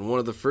Images, and one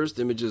of the first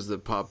images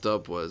that popped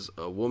up was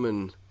a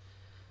woman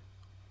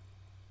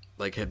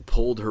like had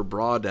pulled her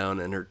bra down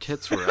and her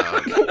tits were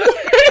out.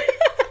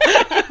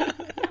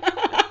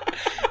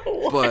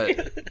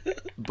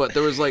 But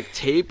there was like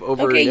tape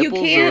over Okay, her you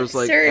nipples. There can't was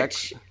like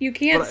search. You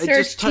can't But I search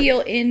just type-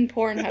 teal in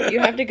Pornhub. You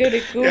have to go to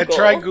Google. yeah,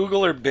 try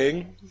Google or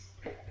Bing.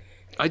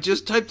 I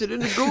just typed it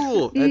into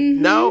Google,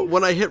 and now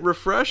when I hit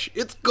refresh,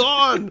 it's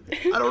gone.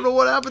 I don't know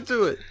what happened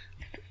to it.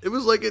 It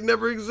was like it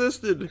never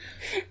existed.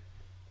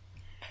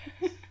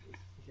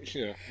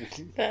 Yeah.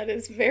 That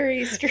is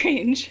very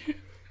strange.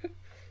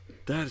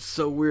 That is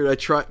so weird. I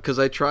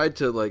tried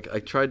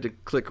to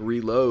click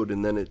reload,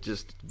 and then it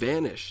just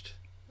vanished.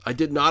 I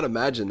did not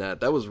imagine that.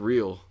 That was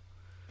real.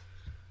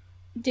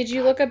 Did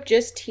you look up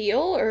just teal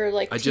or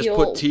like I teal? just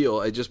put teal.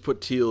 I just put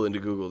teal into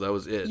Google. That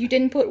was it. You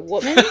didn't put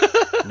woman?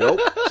 Nope,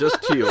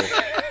 just teal.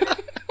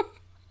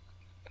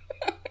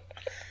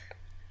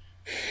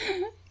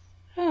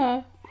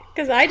 Huh.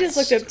 Because I just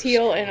looked up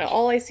teal and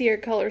all I see are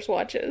color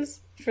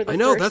swatches for the I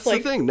know, first, that's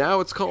like, the thing. Now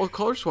it's called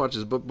color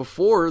swatches, but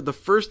before, the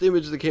first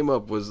image that came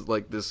up was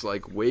like this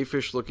like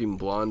wayfish-looking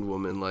blonde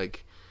woman.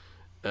 Like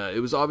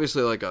it was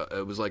obviously like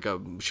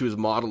she was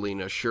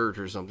modeling a shirt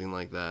or something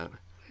like that.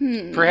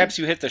 Perhaps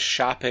you hit the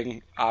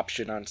shopping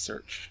option on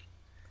search.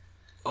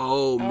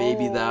 Oh,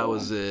 maybe that Oh.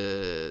 was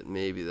it.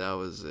 Maybe that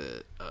was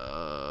it.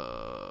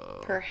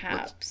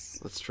 Perhaps.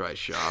 Let's try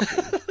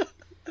shopping.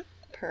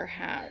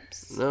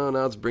 Perhaps. No,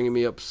 now it's bringing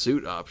me up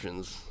suit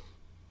options.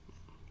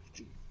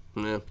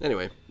 Yeah.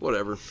 Anyway,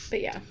 whatever.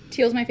 But yeah,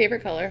 teal's my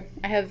favorite color.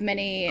 I have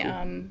many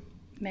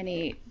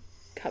many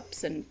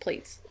cups and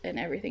plates and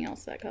everything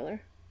else that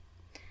color.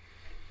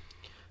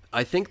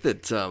 I think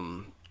that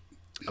I'm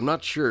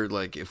not sure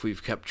like if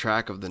we've kept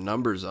track of the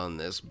numbers on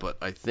this, but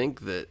I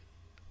think that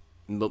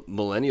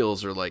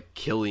millennials are like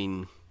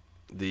killing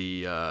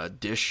the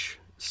dish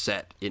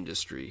set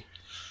industry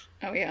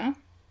Oh yeah?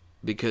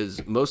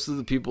 because most of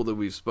the people that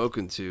we've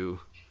spoken to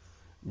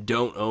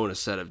don't own a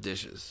set of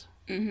dishes.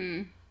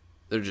 Mm-hmm.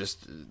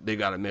 They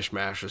got a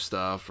mishmash of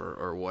stuff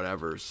or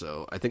whatever.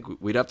 So I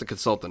think we'd have to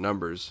consult the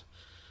numbers.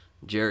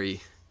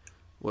 Jerry,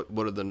 what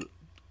are the?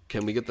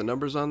 Can we get the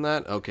numbers on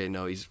that? Okay,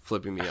 no, he's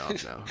flipping me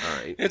off now. All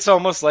right. It's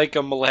almost like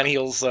a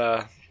millennial's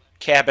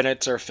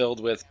cabinets are filled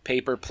with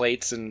paper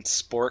plates and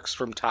sporks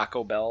from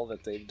Taco Bell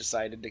that they've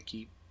decided to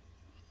keep.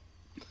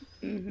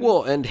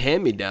 Well, and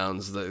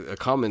hand-me-downs. A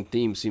common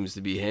theme seems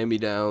to be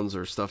hand-me-downs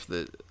or stuff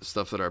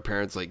that our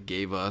parents like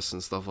gave us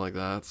and stuff like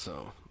that.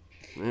 So,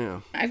 yeah.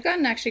 I've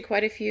gotten actually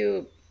quite a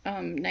few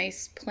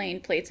nice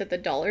plain plates at the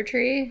Dollar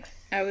Tree.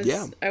 I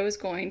was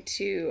going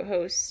to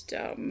host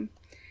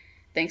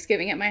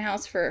Thanksgiving at my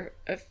house for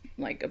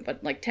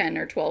like 10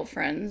 or 12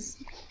 friends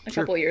a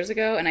couple years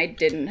ago, and I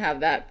didn't have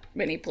that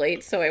many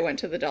plates, so I went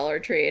to the Dollar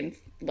Tree and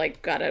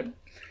like got a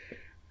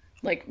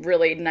like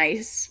really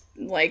nice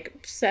like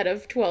set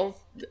of 12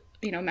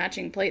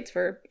 matching plates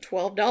for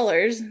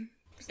 $12.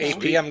 AP,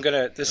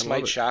 this love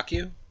might it. shock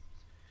you.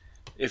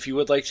 If you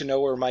would like to know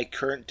where my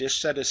current dish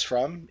set is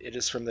from, it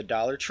is from the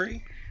Dollar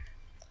Tree.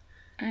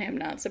 I am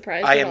not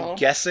surprised I at am all.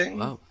 guessing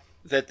Wow.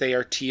 that they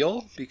are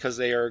teal because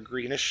they are a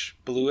greenish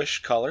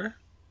bluish color.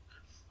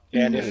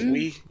 And if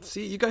we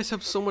See, you guys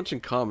have so much in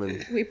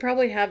common. We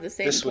probably have the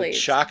same this would plates.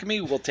 shock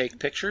me, we'll take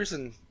pictures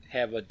and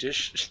have a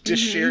dish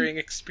sharing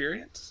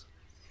experience.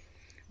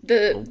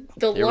 The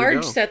here we large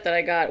go. set that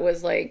I got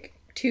was like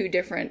 2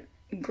 different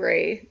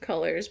gray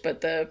colors,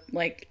 but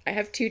I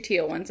have 2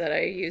 teal ones that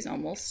I use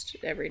almost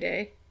every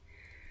day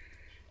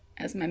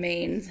as my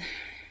mains.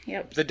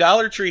 Yep. The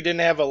Dollar Tree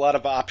didn't have a lot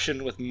of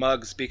option with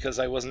mugs because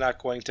I was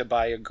not going to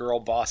buy a girl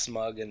boss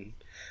mug and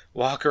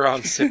walk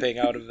around sipping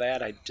out of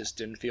that. I just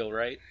didn't feel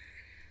right.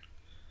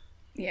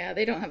 Yeah,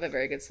 they don't have a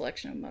very good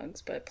selection of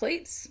mugs, but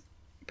plates,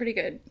 pretty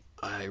good.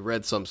 I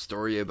read some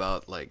story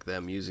about like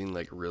them using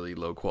like really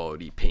low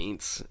quality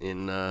paints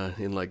in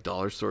like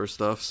dollar store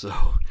stuff. So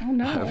Oh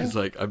no. I was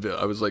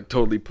like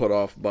totally put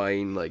off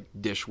buying like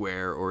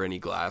dishware or any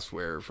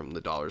glassware from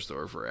the dollar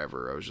store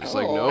forever. I was just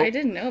like, Oh, nope. I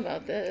didn't know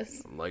about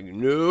this. I'm like,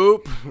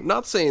 nope. I'm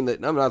not saying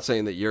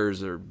that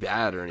yours are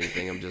bad or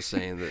anything. I'm just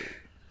saying that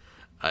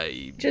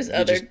Just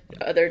you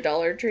other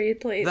Dollar Tree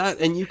plates. that,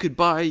 and you could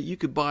buy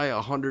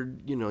 $100,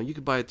 you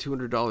could buy a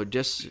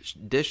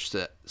 $200 dish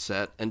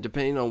set, and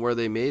depending on where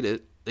they made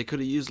it, they could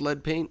have used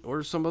lead paint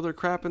or some other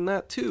crap in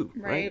that too,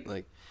 right? Right.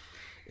 Like,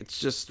 it's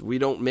just we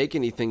don't make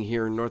anything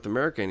here in North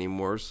America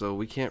anymore, so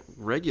we can't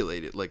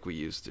regulate it like we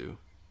used to.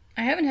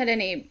 I haven't had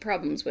any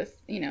problems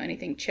with,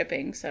 anything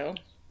chipping, so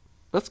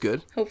That's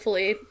good.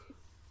 hopefully,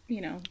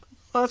 Well,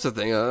 that's the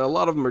thing. A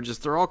lot of them are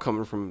they're all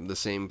coming from the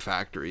same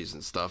factories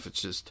and stuff.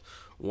 It's just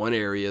one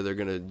area they're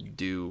going to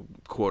do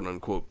quote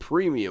unquote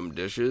premium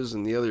dishes,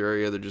 and the other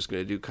area they're just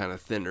going to do kind of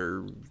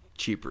thinner,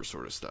 cheaper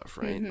sort of stuff,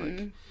 right?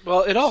 Like,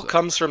 Well, it all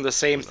comes from the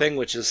same thing,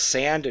 which is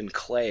sand and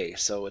clay.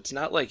 So it's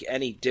not like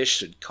any dish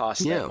should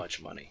cost Yeah. that much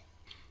money.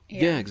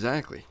 yeah,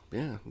 exactly.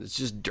 Yeah, it's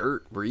just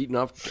dirt. We're eating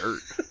off dirt.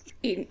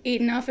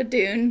 eating off a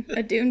dune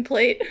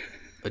plate.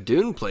 A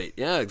dune plate.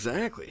 Yeah,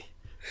 exactly.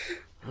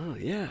 Oh,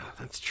 yeah,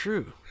 that's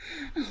true.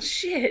 Oh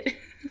shit.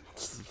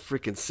 It's the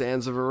freaking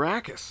sands of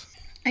Arrakis.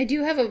 I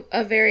do have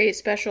a very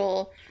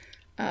special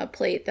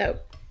plate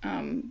that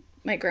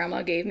my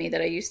grandma gave me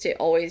that I used to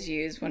always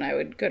use when I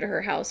would go to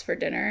her house for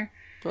dinner.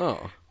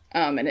 Oh,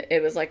 And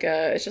it was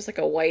it's just like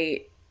a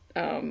white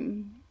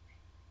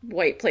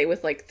plate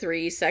with like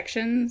 3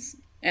 sections,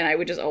 and I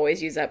would just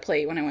always use that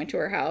plate when I went to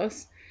her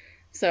house.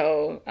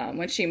 So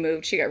when she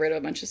moved, she got rid of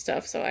a bunch of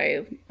stuff. So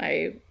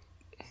I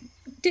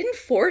didn't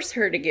force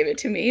her to give it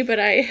to me, but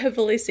I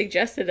heavily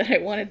suggested that I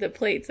wanted the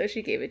plate, so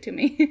she gave it to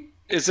me.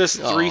 Is this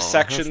Oh, 3 that's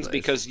sections nice.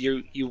 because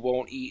you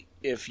won't eat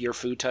if your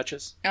food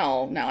touches?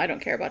 Oh, no, I don't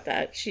care about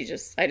that.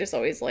 I just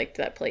always liked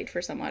that plate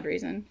for some odd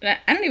reason. And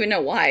I don't even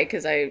know why,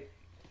 because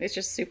it's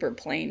just super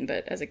plain,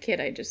 but as a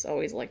kid, I just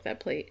always liked that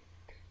plate.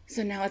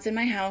 So now it's in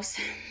my house.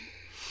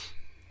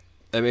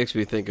 That makes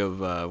me think of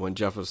when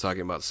Jeff was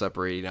talking about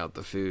separating out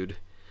the food.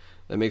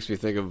 That makes me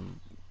think of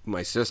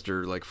my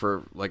sister, like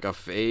for like a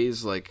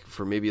phase, like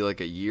for maybe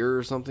like a year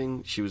or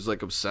something. She was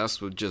like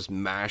obsessed with just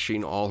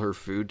mashing all her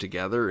food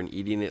together and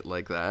eating it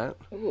like that.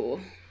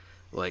 Ooh.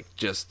 Like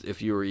just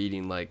if you were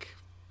eating like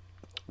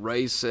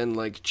rice and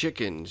like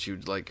chicken, she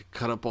would like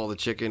cut up all the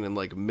chicken and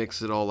like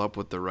mix it all up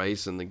with the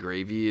rice and the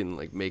gravy and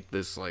like make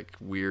this like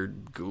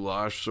weird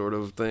goulash sort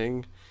of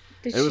thing.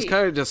 And it was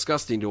kind of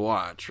disgusting to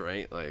watch,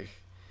 right? Like,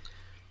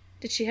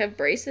 did she have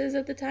braces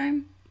at the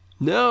time?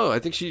 no, I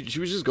think she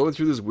was just going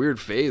through this weird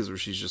phase where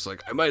she's just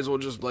like, I might as well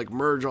just like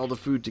merge all the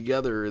food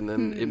together and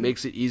then it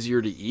makes it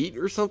easier to eat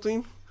or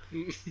something.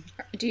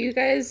 Do you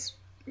guys,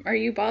 are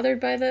you bothered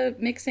by the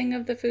mixing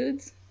of the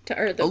foods?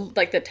 Or the,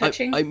 like the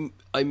touching?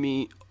 I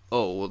mean,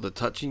 oh, well, the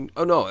touching,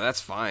 oh no, that's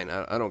fine.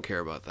 I don't care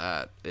about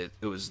that. It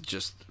was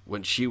just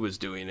when she was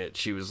doing it,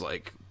 she was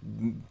like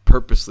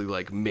purposely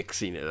like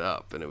mixing it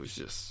up and it was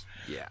just,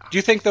 yeah. Do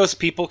you think those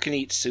people can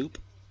eat soup?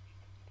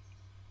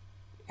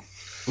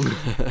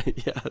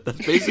 Yeah,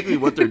 that's basically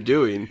what they're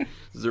doing.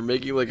 Is they're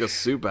making like a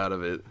soup out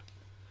of it.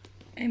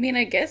 I mean,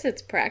 I guess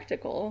it's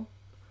practical.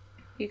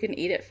 You can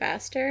eat it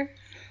faster.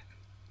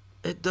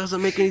 It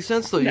doesn't make any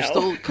sense though. You're No.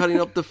 still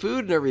cutting up the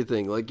food and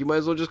everything. Like you might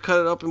as well just cut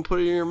it up and put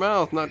it in your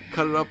mouth, not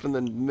cut it up and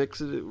then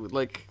mix it with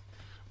like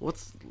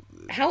what's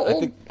How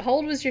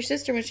old was your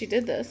sister when she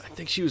did this? I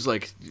think she was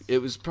like, it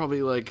was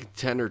probably like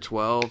 10 or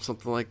 12,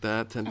 something like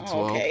that, 10 to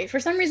 12. Okay. For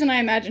some reason, I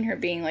imagine her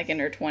being like in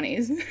her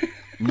 20s.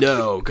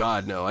 No,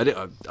 God, no. I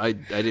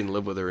didn't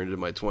live with her into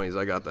my 20s.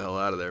 I got the hell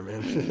out of there,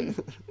 man.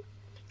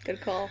 Good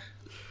call.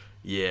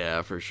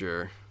 Yeah, for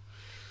sure.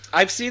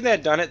 I've seen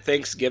that done at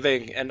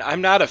Thanksgiving, and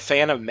I'm not a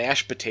fan of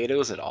mashed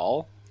potatoes at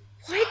all.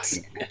 What?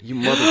 You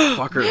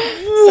motherfucker.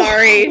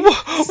 Sorry.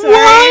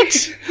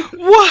 What?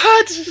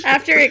 What?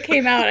 After it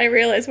came out, I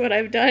realized what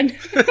I've done.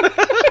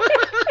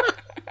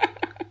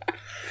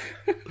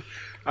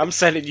 I'm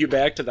sending you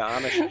back to the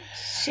Amish.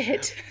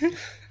 Shit.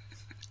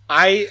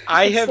 I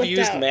have slipped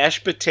used out.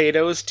 mashed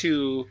potatoes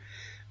to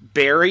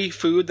bury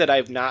food that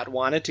I've not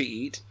wanted to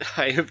eat.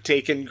 I have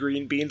taken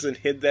green beans and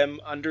hid them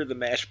under the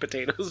mashed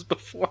potatoes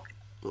before.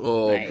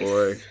 Oh, Nice.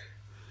 boy.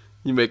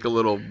 You make a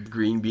little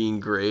green bean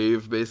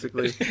grave,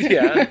 basically.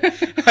 Yeah.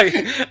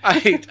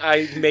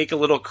 I make a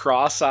little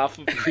cross off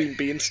of green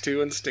beans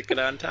too and stick it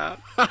on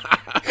top.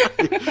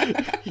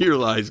 Here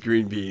lies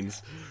green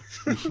beans.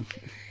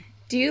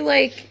 Do you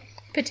like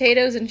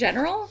potatoes in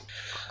general?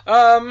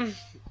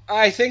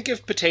 I think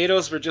if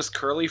potatoes were just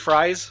curly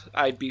fries,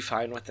 I'd be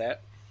fine with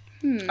that.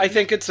 I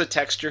think it's a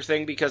texture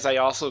thing because I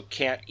also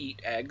can't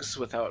eat eggs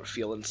without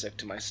feeling sick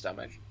to my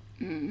stomach.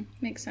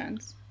 Makes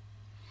sense.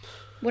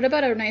 What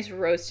about a nice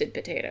roasted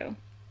potato?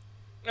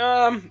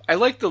 I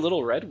like the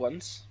little red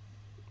ones.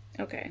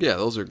 Okay. Yeah,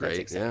 those are That's great.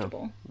 Yeah.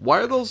 acceptable. Why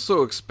are those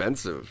so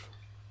expensive?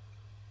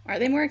 Are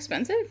they more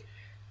expensive?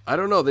 I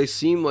don't know. It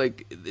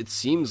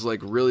seems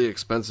like really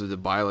expensive to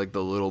buy like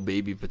the little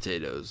baby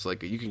potatoes.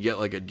 Like you can get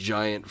like a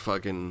giant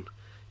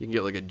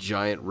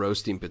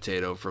roasting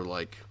potato for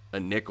like a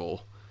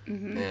nickel,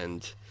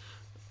 and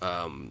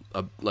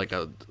a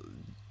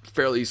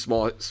fairly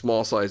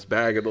small sized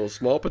bag of those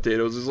small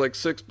potatoes is like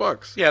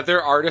 $6. Yeah,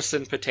 they're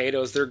artisan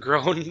potatoes. They're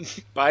grown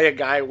by a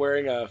guy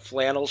wearing a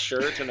flannel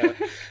shirt and a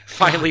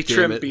finely Damn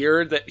trimmed it.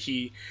 beard that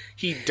he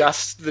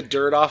dusts the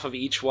dirt off of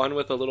each one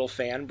with a little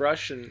fan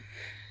brush and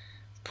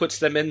puts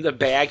them in the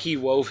bag he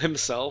wove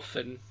himself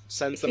and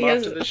sends them He off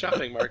has- to the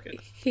shopping market.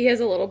 He has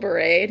a little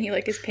beret and he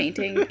like is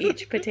painting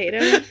each potato.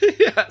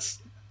 Yes.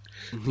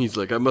 He's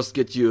like, I must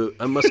get you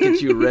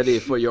ready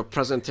for your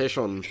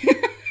presentation.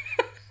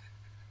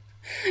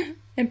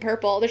 And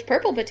purple. There's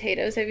purple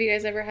potatoes. Have you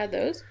guys ever had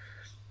those?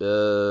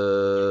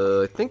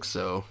 I think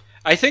so.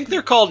 I think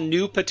they're called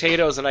new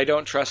potatoes, and I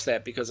don't trust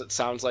that because it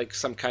sounds like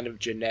some kind of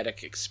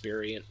genetic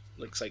experiment.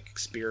 Looks like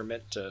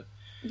experiment to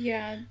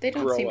Yeah, they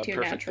don't grow seem a too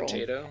perfect natural.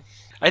 potato.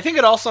 I think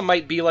it also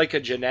might be like a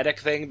genetic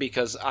thing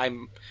because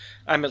I'm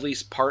at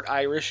least part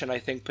Irish, and I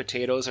think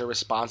potatoes are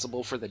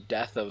responsible for the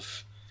death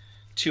of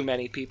too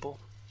many people.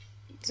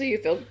 So you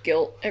feel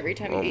guilt every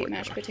time you Oh eat my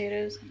mashed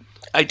potatoes?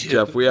 I do.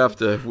 Jeff, we have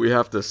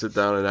to sit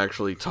down and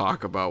actually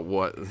talk about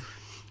what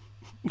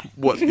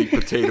the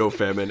potato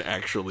famine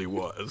actually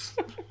was.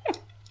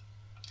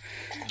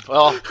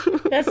 Well,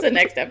 That's the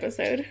next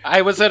episode.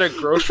 I was at a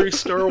grocery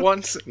store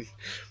once, and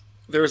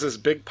there was this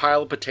big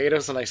pile of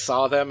potatoes, and I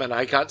saw them, and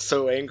I got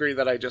so angry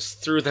that I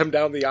just threw them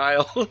down the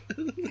aisle.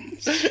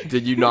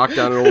 Did you knock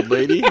down an old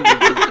lady?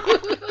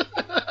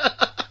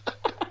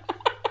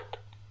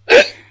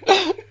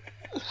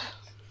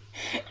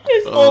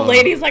 This old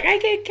lady's like, I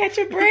can't catch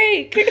a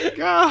break.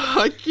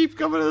 I keep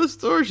coming to the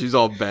store. She's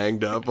all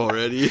banged up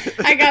already.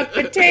 I got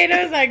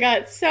potatoes, I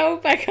got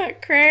soap, I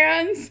got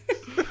crayons.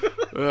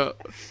 Yeah.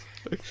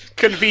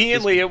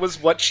 Conveniently, it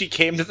was what she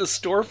came to the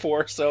store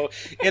for, so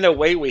in a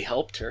way, we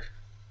helped her.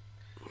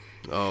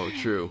 Oh,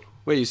 true.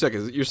 Wait a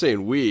second. You're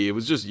saying we? It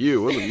was just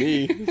you. It wasn't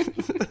me.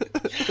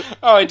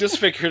 Oh, I just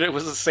figured it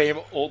was the same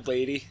old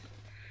lady.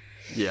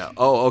 Yeah.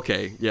 Oh,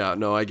 okay. Yeah.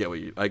 No, I get what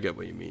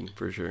you mean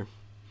for sure.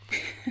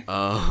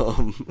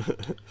 Um.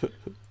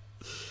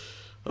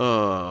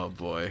 Oh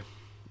boy.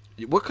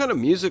 What kind of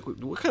music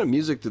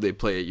do they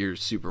play at your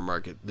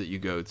supermarket that you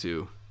go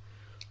to?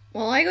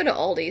 Well, I go to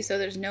Aldi, so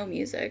there's no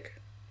music.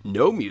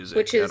 No music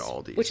at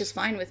Aldi's. Which is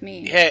fine with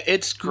me. Yeah,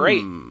 it's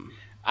great.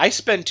 I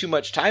spend too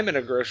much time in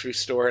a grocery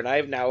store, and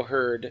I've now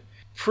heard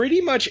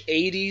pretty much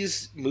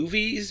 80s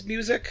movies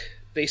music.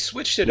 They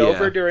switched it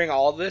over during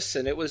all this,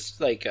 and it was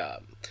like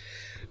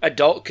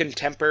adult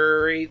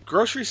contemporary.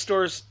 Grocery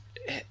stores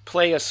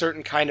play a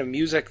certain kind of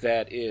music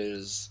that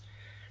is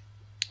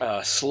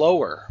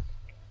slower.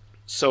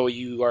 So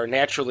you are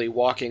naturally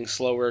walking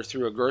slower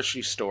through a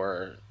grocery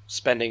store,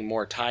 spending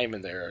more time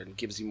in there, and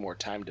gives you more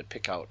time to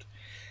pick out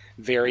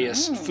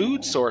various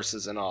food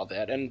sources and all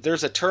that. And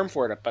there's a term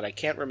for it, but I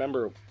can't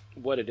remember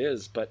what it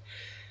is. But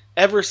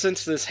ever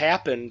since this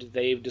happened,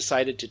 they've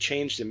decided to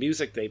change the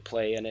music they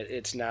play, and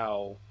it's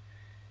now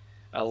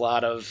a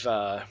lot of,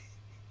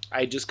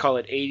 I just call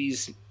it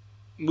 80s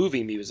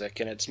movie music,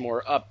 and it's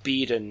more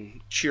upbeat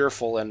and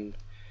cheerful, and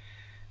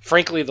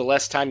frankly, the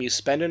less time you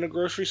spend in a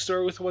grocery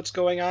store with what's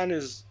going on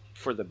is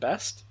for the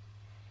best.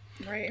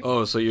 Right.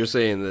 Oh, so you're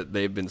saying that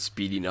they've been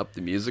speeding up the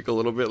music a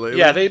little bit lately?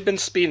 Yeah, they've been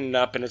speeding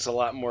up, and it's a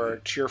lot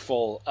more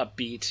cheerful,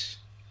 upbeat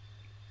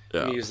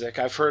music.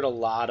 I've heard a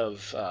lot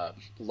of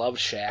Love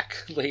Shack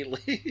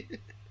lately.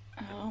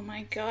 Oh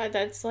my god,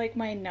 that's like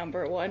my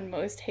number one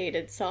most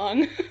hated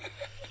song.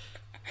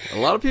 A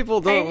lot of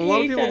people don't. A lot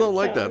of people don't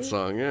like that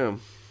song. song. Yeah.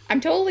 I'm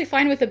totally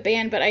fine with the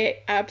band, but I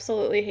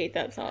absolutely hate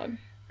that song.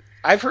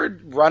 I've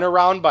heard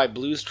Runaround by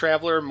Blues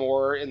Traveler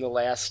more in the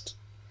last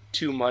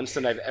 2 months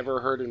than I've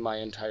ever heard in my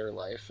entire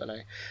life. And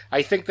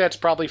I think that's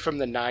probably from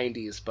the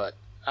 90s, but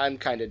I'm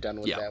kind of done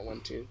with that one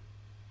too.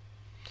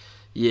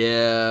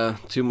 Yeah,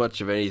 too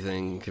much of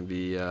anything can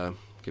be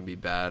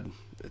bad.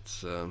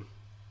 It's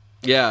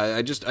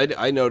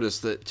I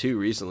noticed that too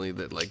recently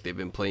that like they've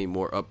been playing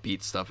more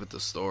upbeat stuff at the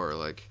store.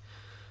 Like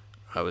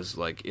I was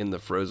like in the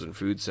frozen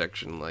food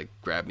section like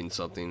grabbing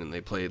something and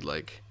they played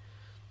like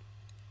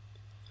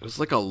it was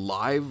like a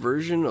live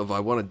version of I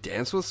Want to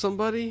Dance with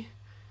Somebody.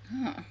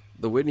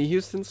 The Whitney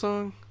Houston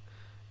song.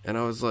 And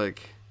I was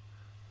like,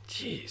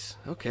 jeez,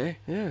 okay,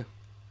 yeah.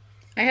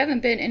 I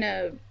haven't been in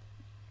a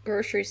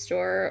grocery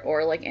store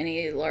or like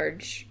any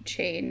large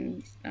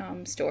chain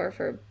store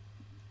for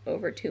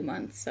over 2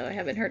 months, so I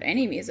haven't heard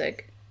any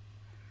music.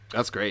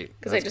 That's great.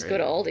 Because I just go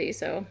to Aldi,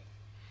 so.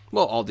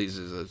 Well, Aldi's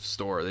is a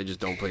store. They just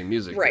don't play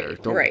music right,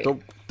 there. Right.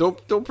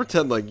 Don't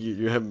pretend like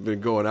you haven't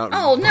been going out.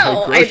 Oh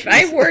no,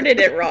 I worded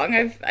it wrong.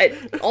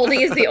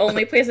 Aldi is the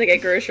only place I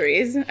get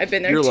groceries. I've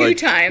been there two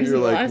times. You're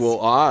like, well,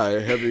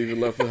 I haven't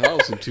even left the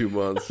house in 2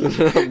 months, and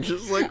I'm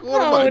just like,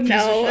 what am I, a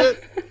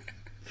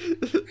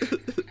piece of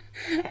shit?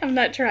 I'm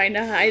not trying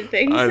to hide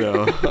things. I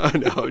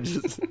know.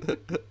 Just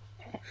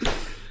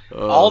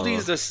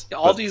Aldi's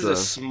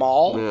is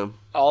small. Yeah.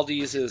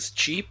 Aldi's is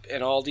cheap,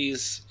 and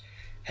Aldi's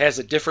has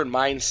a different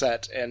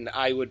mindset, and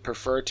I would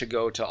prefer to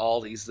go to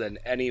Aldi's than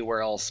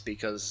anywhere else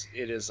because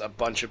it is a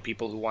bunch of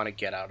people who want to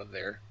get out of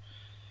there.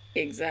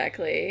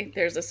 Exactly.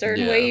 There's a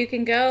certain way you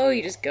can go.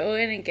 You just go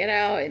in and get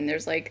out, and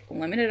there's like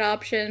limited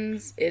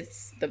options.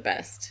 It's the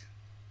best.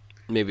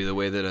 Maybe the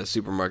way that a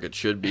supermarket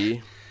should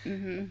be.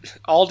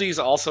 Mm-hmm. Aldi's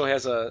also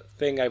has a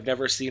thing I've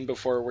never seen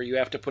before where you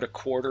have to put a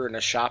quarter in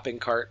a shopping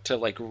cart to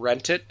like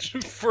rent it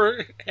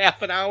for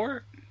half an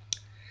hour.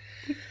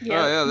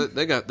 Yeah. Oh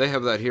yeah, they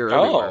have that here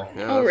everywhere.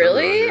 Yeah,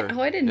 really?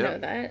 Oh, I didn't know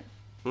that.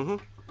 Mm-hmm.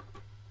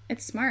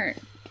 It's smart.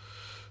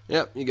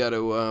 Yep, you got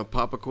to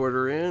pop a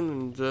quarter in,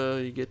 and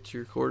you get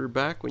your quarter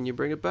back when you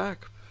bring it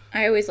back.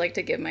 I always like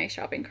to give my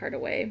shopping cart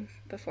away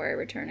before I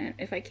return it,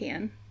 if I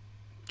can.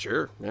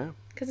 Sure, yeah.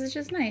 Because it's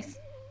just nice.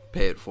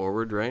 Pay it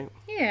forward, right?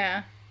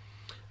 Yeah.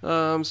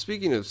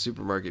 Speaking of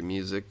supermarket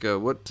music,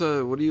 what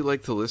do you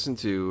like to listen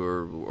to,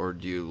 or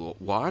do you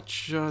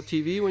watch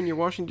TV when you're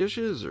washing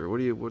dishes, or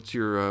what's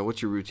your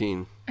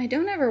routine? I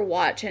don't ever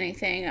watch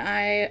anything.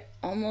 I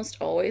almost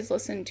always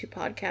listen to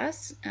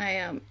podcasts.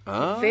 I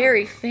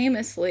very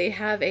famously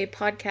have a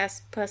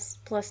podcast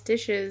plus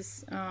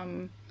dishes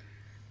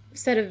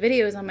set of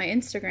videos on my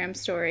Instagram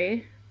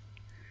story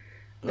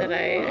that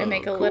I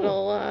make a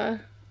little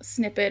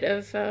snippet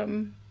of.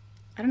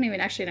 I don't even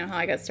actually know how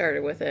I got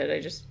started with it. I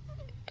just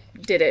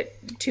did it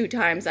 2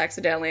 times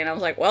accidentally, and I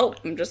was like, well,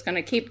 I'm just going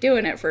to keep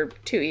doing it for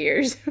 2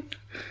 years.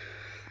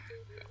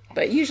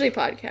 But usually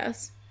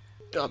podcasts.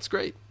 That's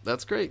great.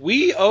 That's great.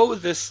 We owe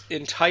this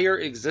entire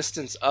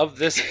existence of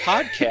this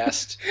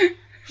podcast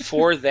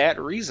for that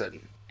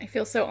reason. I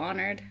feel so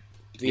honored.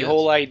 The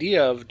whole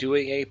idea of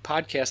doing a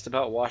podcast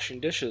about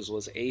washing dishes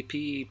was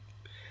AP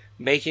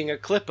making a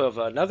clip of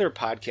another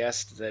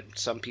podcast that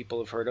some people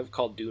have heard of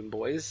called Dune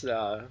Boys.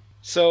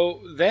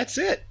 So that's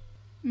it.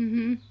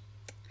 Mm-hmm.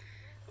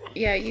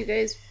 Yeah, you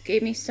guys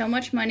gave me so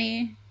much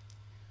money,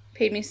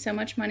 paid me so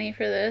much money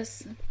for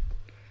this.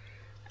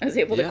 I was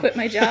able to quit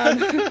my job.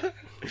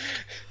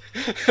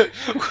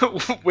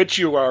 Which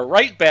you are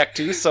right back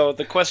to. So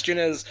the question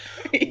is,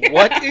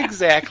 what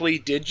exactly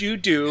did you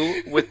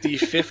do with the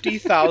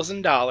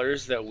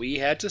 $50,000 that we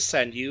had to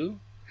send you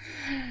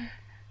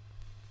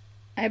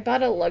I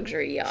bought a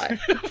luxury yacht.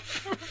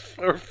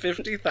 for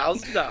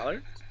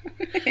 $50,000?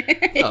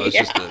 Oh, it's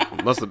just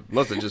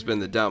must have just been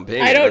the down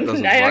payment. I That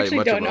doesn't I buy actually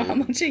much don't of know a- how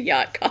much a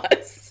yacht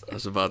costs. I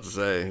was about to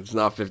say it's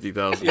not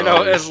 $50,000. You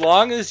know, as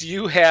long as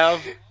you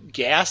have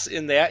gas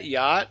in that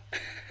yacht,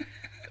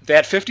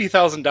 that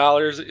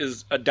 $50,000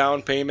 is a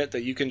down payment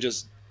that you can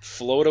just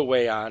float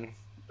away on.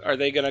 Are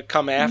they going to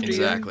come after you?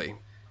 Exactly.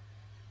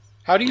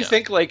 How do you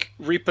think, like,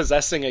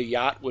 repossessing a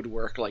yacht would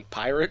work? Like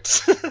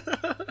pirates?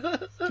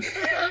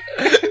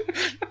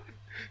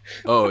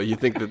 Oh, you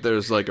think that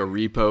there's like a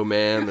repo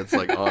man that's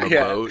like on a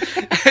Yeah. boat?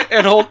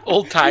 An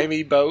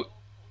old-timey boat.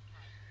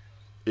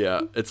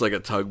 Yeah, it's like a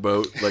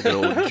tugboat, like an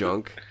old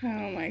junk. Oh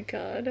my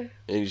god.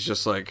 And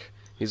he's like,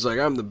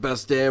 I'm the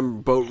best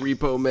damn boat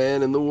repo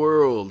man in the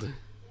world.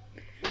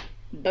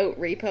 Boat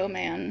repo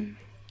man.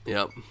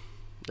 Yep.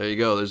 There you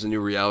go. There's a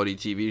new reality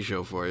TV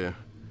show for you.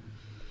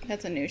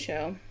 That's a new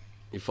show.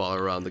 You follow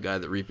around the guy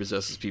that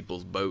repossesses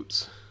people's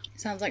boats.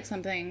 Sounds like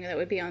something that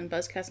would be on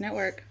Buzzcast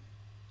Network.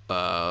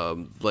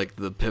 Like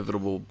the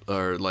pivotal,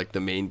 or like the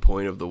main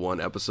point of the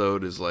one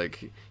episode is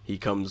like he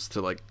comes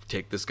to like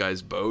take this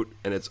guy's boat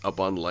and it's up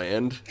on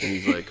land and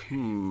he's like,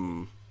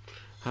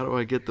 how do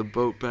I get the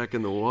boat back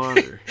in the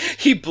water?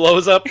 He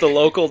blows up the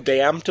local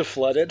dam to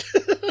flood it.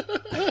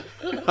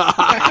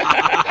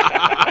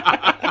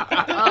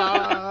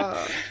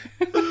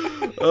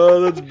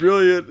 Oh, that's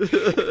brilliant.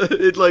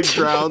 It like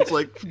drowns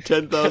like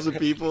 10,000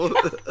 people.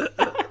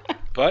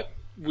 But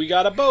we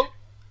got a boat.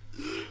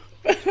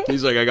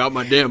 He's like, I got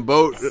my damn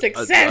boat. I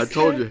Success.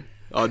 told you.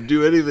 I'll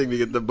do anything to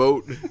get the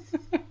boat.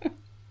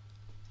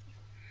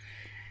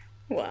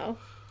 Wow.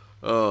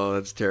 Oh,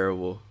 that's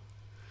terrible.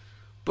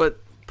 But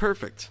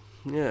perfect.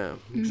 Yeah,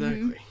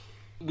 exactly.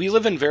 We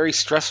live in very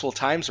stressful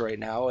times right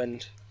now,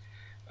 and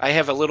I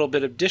have a little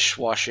bit of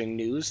dishwashing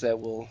news that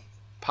will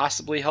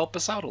possibly help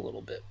us out a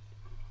little bit.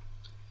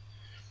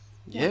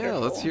 Yeah, Wonderful.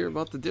 let's hear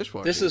about the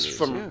dishwasher. This is news,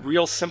 from yeah.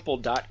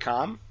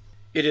 realsimple.com.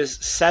 It is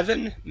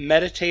 7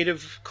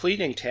 meditative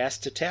cleaning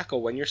tasks to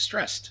tackle when you're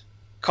stressed.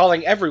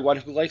 Calling Everyone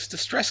Who Likes to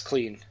Stress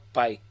Clean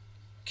by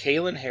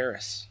Kaylin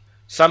Harris.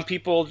 Some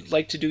people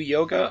like to do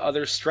yoga,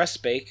 others stress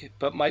bake,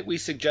 but might we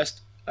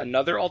suggest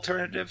another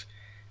alternative?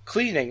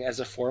 Cleaning as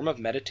a form of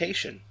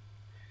meditation.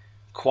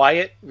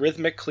 Quiet,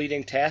 rhythmic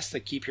cleaning tasks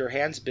that keep your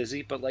hands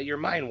busy but let your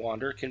mind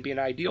wander can be an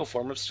ideal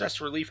form of stress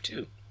relief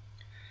too.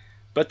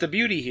 But the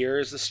beauty here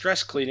is the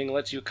stress cleaning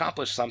lets you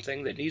accomplish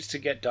something that needs to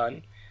get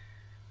done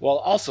while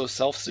also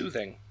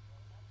self-soothing.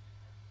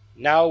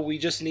 Now we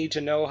just need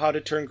to know how to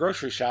turn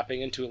grocery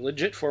shopping into a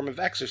legit form of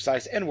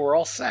exercise and we're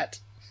all set.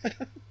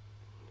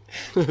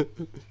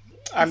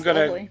 I'm going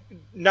lovely. to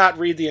not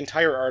read the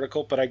entire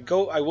article, but I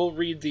will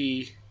read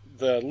the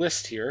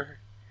list here.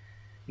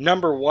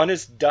 Number 1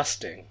 is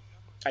dusting.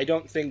 I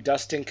don't think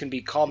dusting can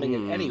be calming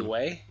in any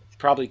way,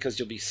 probably because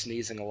you'll be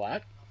sneezing a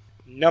lot.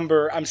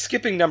 I'm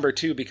skipping number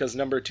 2 because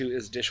number 2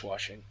 is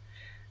dishwashing.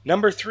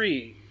 Number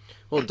 3.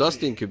 Well,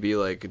 dusting could be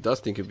like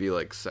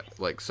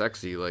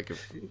sexy, like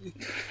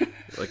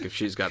if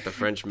she's got the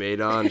French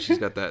maid on, she's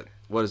got that,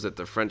 what is it,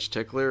 the French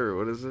tickler, or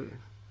what is it?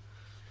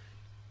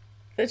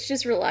 That's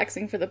just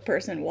relaxing for the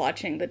person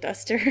watching the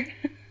duster.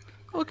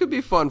 Well, it could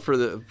be fun for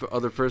the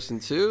other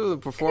person too, the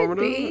performer.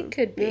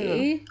 Could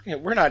be. Yeah,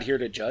 we're not here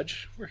to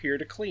judge. We're here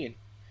to clean.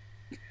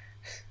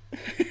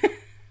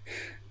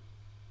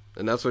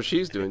 And that's what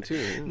she's doing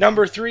too.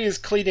 Number 3 is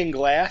cleaning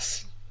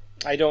glass.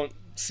 I don't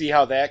see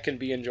how that can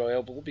be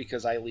enjoyable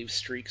because I leave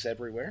streaks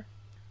everywhere.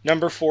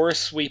 Number 4 is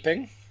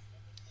sweeping.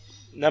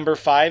 Number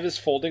 5 is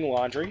folding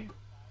laundry.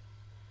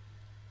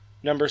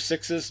 Number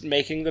 6 is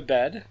making the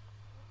bed.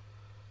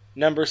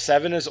 Number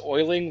 7 is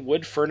oiling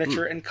wood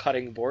furniture and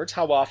cutting boards.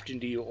 How often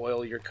do you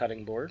oil your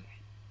cutting board?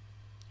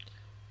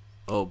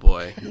 Oh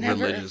boy,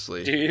 Never.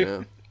 religiously. Do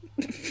you?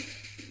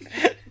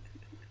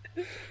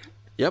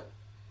 Yeah.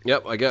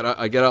 Yep. I get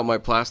out my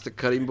plastic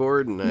cutting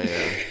board and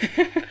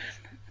I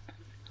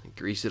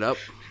grease it up.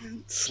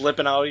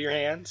 Slipping out of your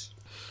hands?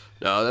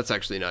 No, that's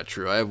actually not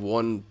true. I have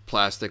one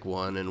plastic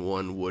one and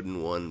one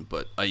wooden one,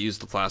 but I use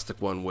the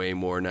plastic one way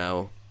more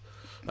now.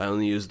 I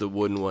only use the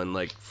wooden one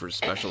like for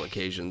special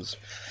occasions.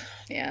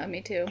 Yeah,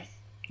 me too.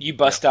 You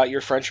bust out your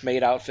French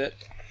maid outfit?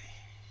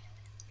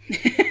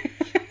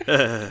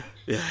 Yeah,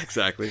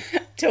 exactly.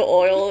 To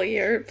oil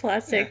your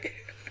plastic.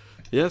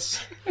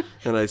 Yes,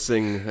 and I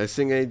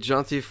sing a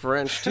jaunty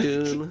French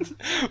tune.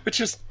 Which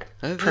is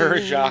I Per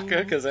think Jacques,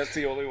 because that's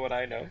the only one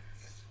I know.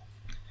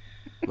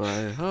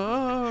 My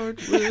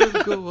heart will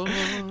go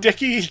on.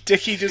 Dickie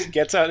just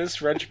gets out his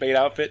French maid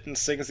outfit and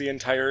sings the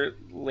entire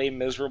Les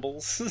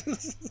Miserables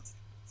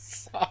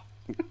song.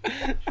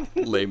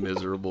 Les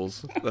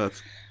Miserables.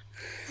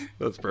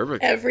 That's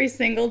perfect. Every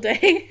single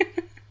day.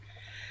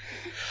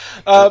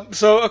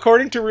 So,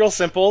 according to Real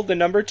Simple, the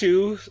number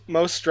 2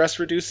 most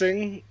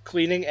stress-reducing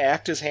cleaning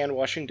act is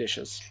hand-washing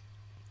dishes.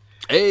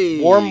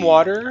 Hey! Warm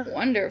water,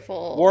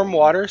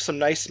 Wonderful. some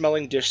nice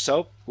smelling dish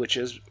soap, which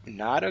is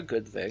not a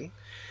good thing,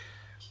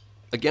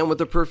 Again with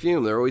the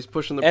perfume. They're always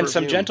pushing the and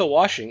perfume. some gentle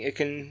washing. It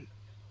can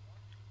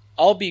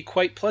all be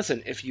quite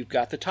pleasant if you've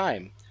got the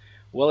time.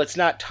 Well, it's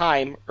not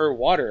time or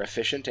water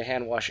efficient to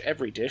hand wash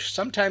every dish.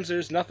 Sometimes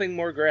there's nothing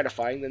more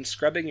gratifying than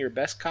scrubbing your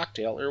best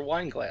cocktail or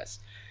wine glass.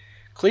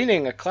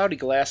 Cleaning a cloudy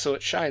glass so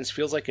it shines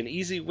feels like an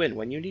easy win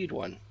when you need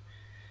one.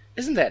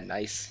 Isn't that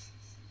nice?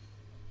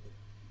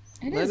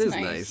 It That is is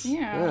nice. nice.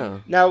 Yeah.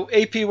 Now,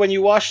 AP, when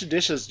you wash the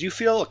dishes, do you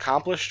feel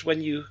accomplished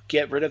when you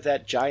get rid of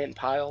that giant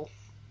pile?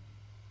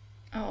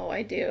 Oh,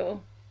 I do.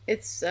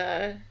 It's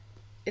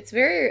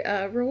very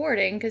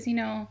rewarding because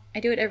I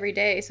do it every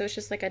day, so it's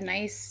just like a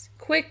nice,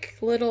 quick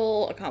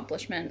little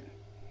accomplishment,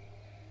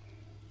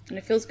 and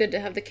it feels good to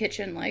have the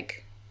kitchen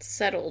like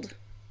settled,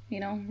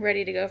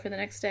 ready to go for the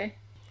next day.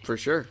 For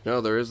sure.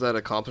 No, there is that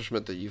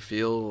accomplishment that you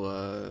feel.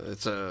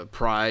 It's a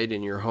pride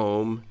in your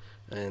home,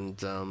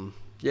 and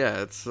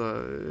yeah, it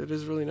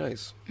is really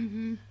nice.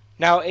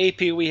 Now, AP,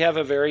 we have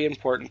a very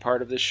important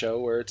part of this show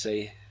where it's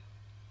a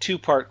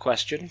two-part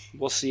question.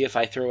 We'll see if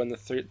I throw in the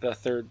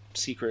third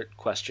secret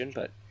question,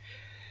 but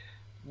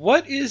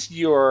what is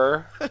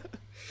your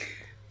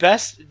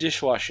best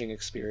dishwashing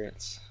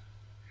experience?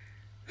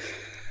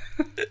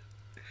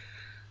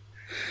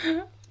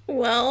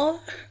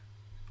 Well,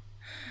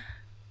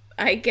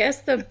 I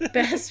guess the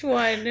best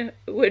one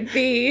would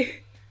be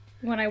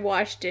when I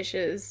washed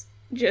dishes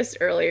just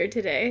earlier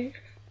today.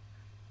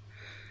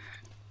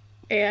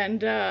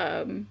 And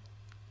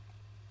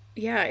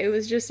yeah, it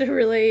was just a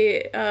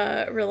really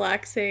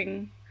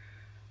relaxing,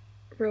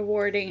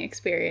 rewarding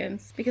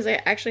experience because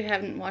I actually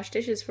haven't washed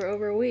dishes for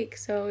over a week,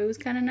 so it was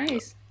kind of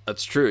nice.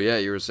 That's true. Yeah,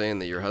 you were saying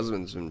that your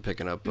husband's been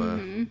picking up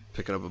a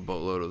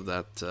boatload of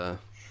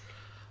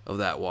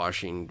that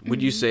washing.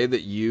 Would you say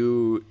that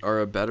you are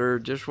a better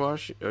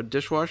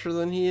dishwasher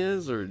than he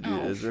is, or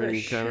is there for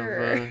any kind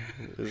sure.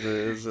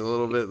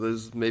 of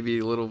is maybe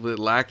a little bit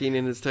lacking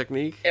in his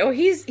technique? Oh,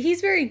 he's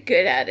very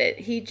good at it.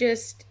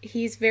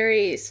 He's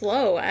very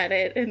slow at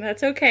it, and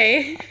that's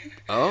okay.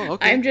 Oh,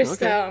 okay. I'm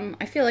just okay.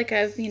 I feel like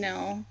I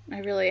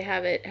really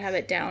have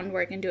it down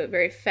where I can do it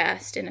very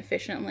fast and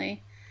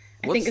efficiently.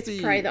 I think What's it's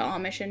probably the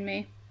Amish in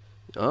me.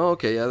 Oh,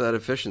 okay, yeah, that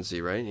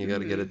efficiency, right? You got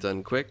to get it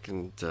done quick,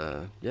 and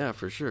yeah,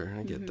 for sure,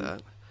 I get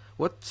that.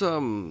 What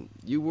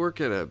you work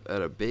at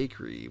a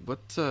bakery? What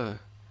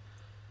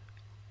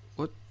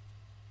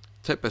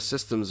type of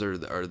systems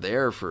are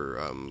there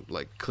for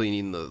like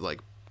cleaning the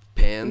like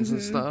pans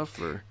and stuff?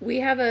 Or We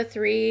have a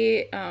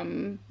three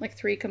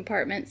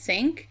compartment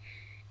sink,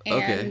 and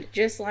Okay.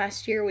 just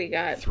last year we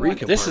got Three one-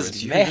 This Compartments.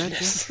 is You hear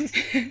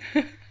that,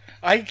 madness.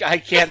 I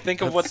can't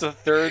think of what the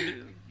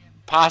third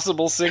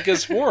possible sink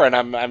is for, and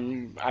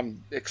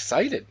I'm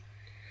excited.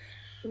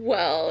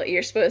 Well,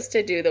 you're supposed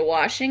to do the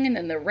washing and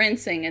then the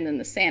rinsing and then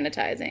the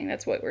sanitizing.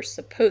 That's what we're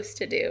supposed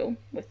to do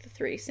with the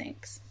three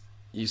sinks.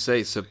 you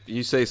say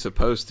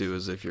supposed to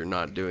as if you're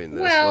not doing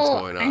this. Well,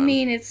 What's going on? I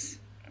mean, it's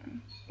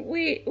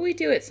we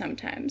do it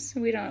sometimes.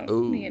 We don't,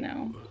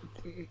 Ooh.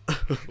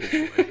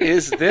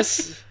 Is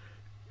this?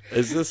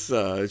 Is this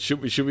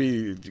should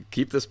we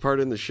keep this part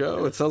in the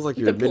show? It sounds like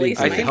you're The admitting police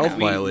to I might think health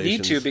we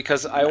violations. need to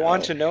because I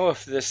want to know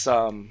if this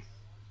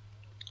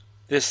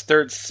this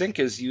third sink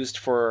is used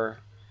for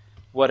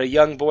what a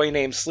young boy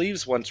named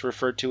Sleeves once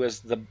referred to as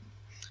the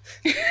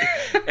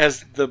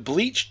as the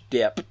bleach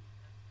dip.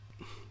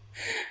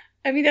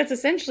 I mean, that's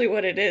essentially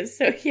what it is.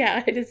 So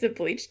yeah, it is a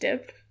bleach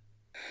dip.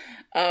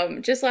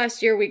 Just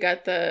last year we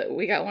got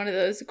one of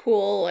those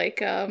cool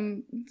like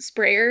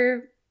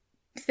sprayer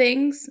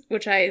things,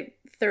 which I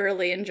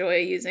thoroughly enjoy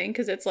using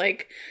because it's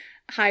like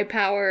high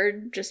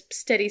powered, just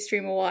steady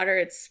stream of water.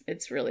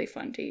 It's really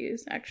fun to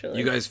use actually.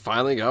 You guys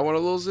finally got one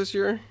of those this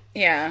year?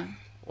 Yeah.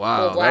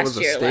 Wow, Well, that was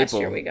a last staple.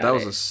 year we got That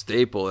was it. a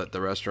staple at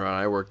the restaurant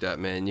I worked at,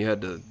 man. You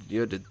had to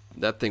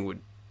that thing would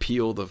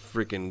peel the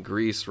freaking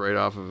grease right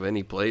off of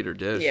any plate or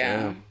dish.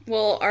 Yeah.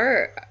 Well,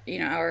 our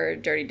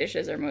dirty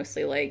dishes are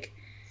mostly like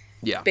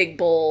Yeah. big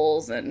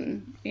bowls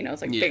and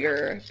it's like Yeah.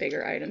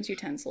 bigger items,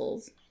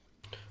 utensils.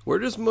 Where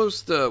does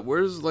most of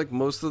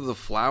the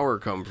flour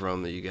come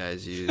from that you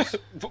guys use?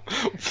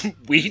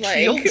 Wheat Like-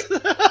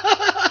 field?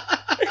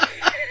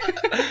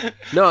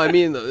 No, I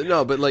mean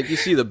no, but like you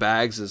see the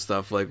bags and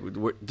stuff. Like,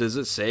 does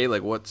it say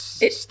like what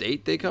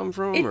state they come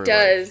from? It or,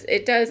 does.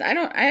 It does. I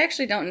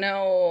actually don't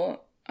know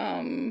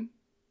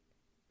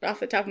off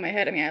the top of my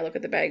head. I mean, I look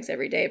at the bags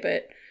every day,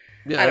 but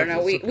Like, I don't know.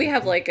 that's We okay.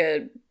 have like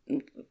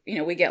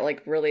we get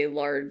like really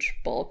large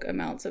bulk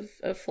amounts of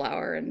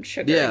flour and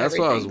sugar. Yeah, and that's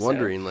what I was everything, so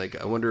wondering.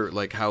 Like, I wonder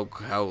like how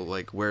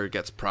like where it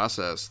gets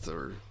processed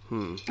or.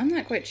 I'm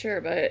not quite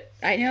sure, but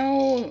I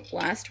know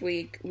last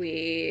week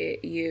we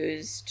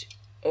used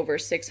over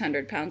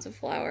 600 pounds of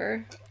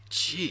flour,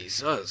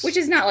 Jesus. which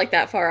is not like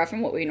that far off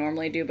from what we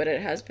normally do, but it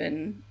has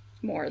been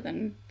more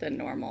than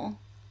normal.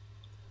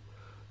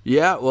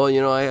 Yeah, well,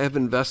 I have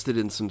invested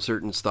in some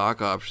certain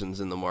stock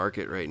options in the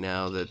market right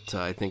now that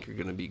I think are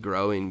going to be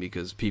growing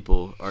because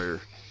people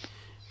are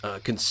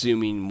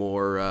consuming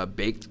more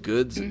baked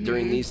goods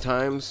during these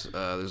times.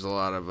 There's a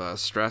lot of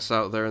stress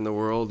out there in the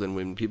world, and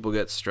when people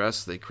get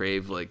stressed, they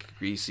crave like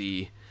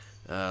greasy,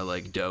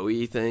 like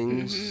doughy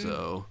things.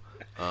 So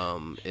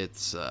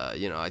it's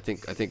I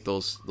think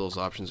those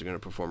options are going to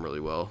perform really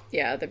well.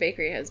 Yeah, the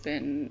bakery has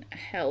been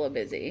hella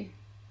busy.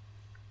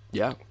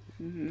 Yeah.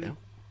 Yeah.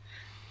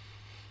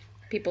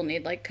 People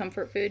need like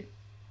comfort food.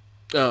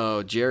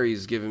 Oh,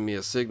 Jerry's giving me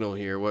a signal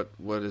here.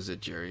 What is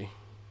it, Jerry?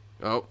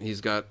 Oh,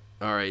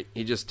 all right,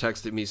 he just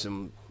texted me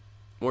some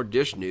more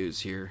dish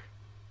news here.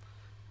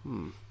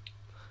 Let's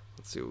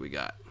see what we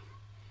got.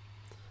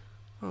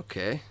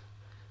 Okay.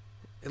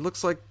 It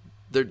looks like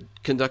they're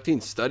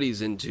conducting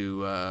studies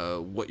into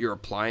what your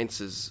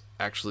appliances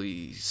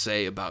actually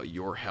say about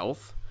your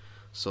health.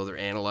 So they're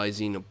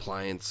analyzing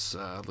appliance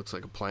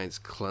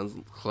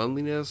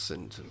cleanliness,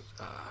 and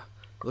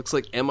it looks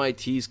like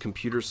MIT's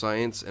Computer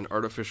Science and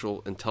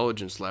Artificial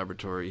Intelligence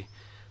Laboratory,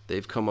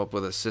 they've come up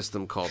with a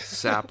system called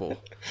SAPL,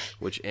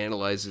 which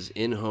analyzes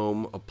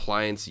in-home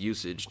appliance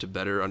usage to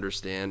better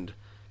understand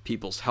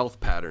people's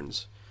health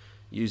patterns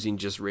using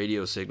just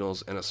radio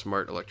signals and a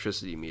smart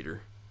electricity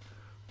meter.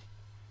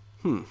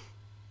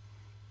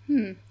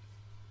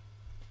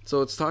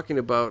 So it's talking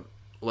about,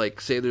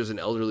 like, say there's an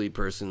elderly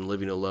person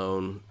living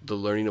alone, the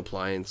learning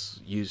appliance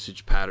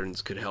usage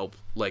patterns could help,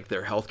 like,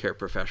 their healthcare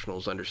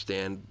professionals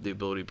understand the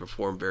ability to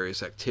perform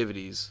various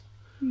activities.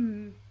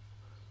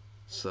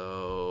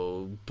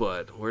 So,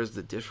 but where's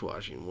the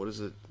dishwashing? Where's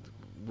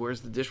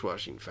the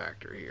dishwashing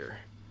factor here?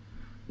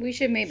 We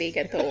should maybe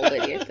get the old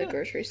lady at the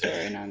grocery store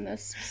in on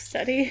this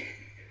study.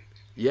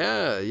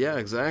 Yeah,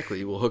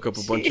 exactly. We'll hook up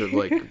a bunch of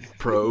like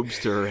probes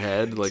to her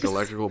head, like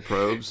electrical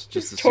probes,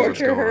 just to see what's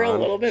Torture going her on. a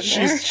little bit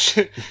more.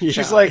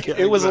 She's like, yeah,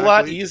 it was a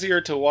lot exactly.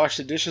 easier to wash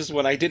the dishes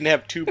when I didn't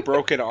have two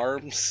broken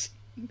arms.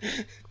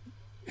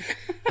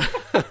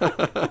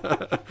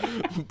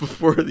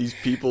 Before these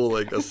people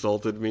like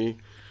assaulted me.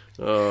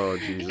 Oh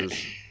Jesus.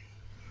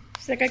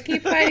 She's like, I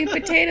keep finding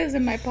potatoes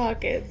in my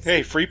pockets.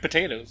 Hey, free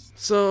potatoes.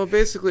 So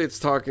basically, it's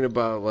talking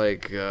about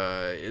like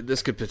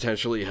this could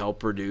potentially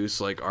help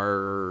reduce like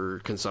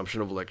our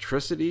consumption of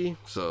electricity.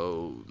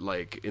 So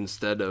like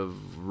instead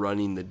of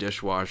running the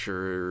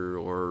dishwasher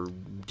or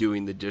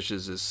doing the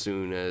dishes as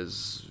soon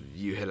as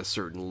you hit a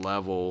certain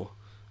level,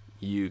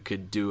 you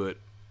could do it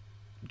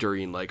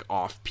during like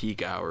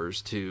off-peak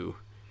hours too,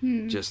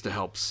 just to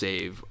help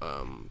save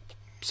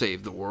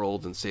the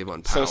world and save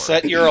on power. So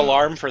set your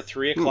alarm for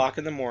 3 o'clock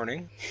in the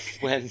morning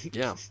when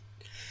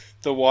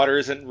the water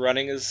isn't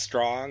running as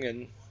strong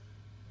and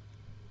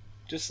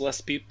just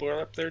less people are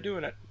up there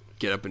doing it.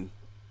 Get up and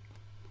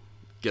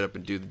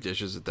do the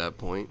dishes at that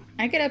point.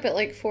 I get up at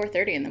like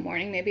 4:30 in the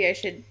morning. Maybe I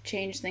should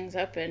change things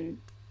up and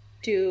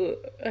do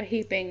a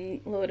heaping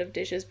load of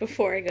dishes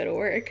before I go to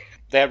work.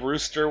 That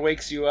rooster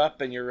wakes you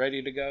up and you're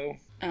ready to go.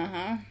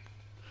 Up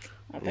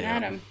and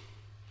at 'em.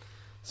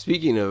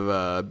 Speaking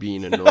of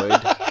being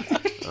annoyed,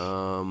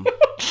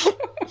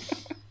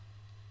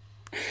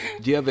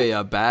 do you have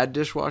a bad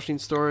dishwashing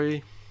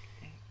story?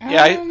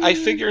 Yeah, I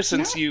figure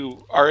since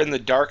you are in the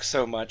dark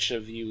so much,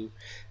 have you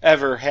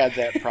ever had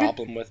that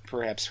problem with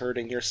perhaps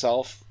hurting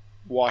yourself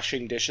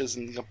washing dishes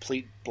in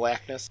complete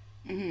blackness?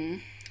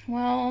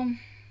 Well,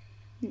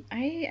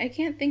 I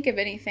can't think of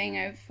anything.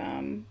 I've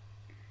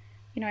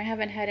I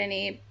haven't had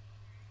any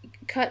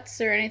cuts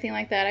or anything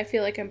like that. I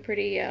feel like I'm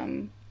pretty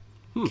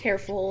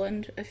careful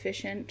and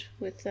efficient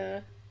with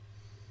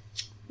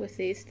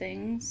these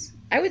things.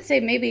 I would say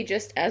maybe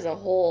just as a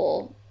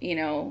whole,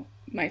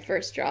 my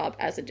first job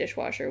as a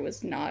dishwasher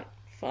was not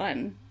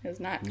fun. It was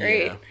not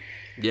great.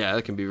 Yeah,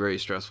 that can be very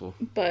stressful.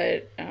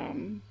 But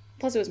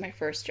plus it was my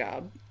first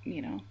job,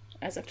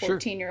 as a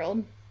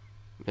 14-year-old.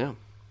 Yeah.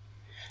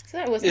 So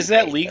that wasn't Is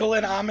that great, legal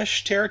but- in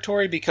Amish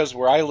territory? Because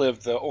where I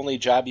live, the only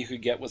job you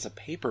could get was a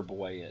paper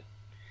boy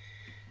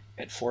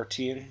at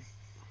 14.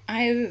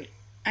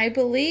 I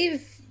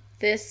believe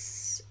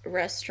this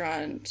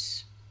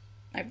restaurant,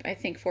 I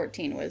think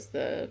 14 was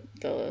the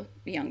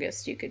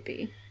youngest you could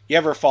be. You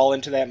ever fall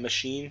into that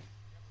machine?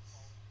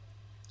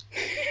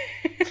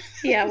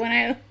 Yeah, when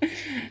I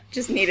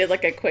just needed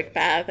like a quick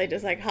bath, I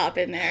just like hop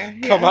in there.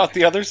 Come Yeah. out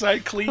the other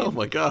side clean? Oh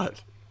my god.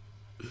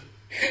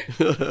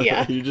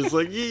 Yeah. You're just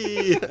like,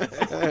 yee.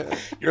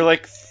 You're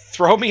like,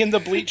 throw me in the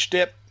bleach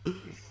dip.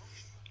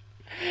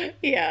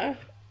 Yeah.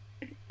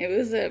 It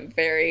was a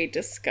very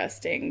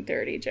disgusting,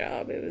 dirty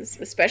job. It was,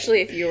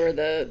 especially if you were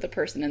the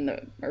person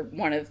or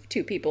one of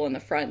two people in the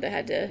front that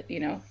had to,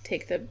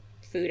 take the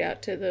food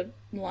out to the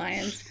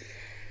lions.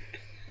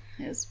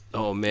 It was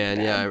Oh man,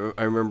 bad. yeah,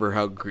 I remember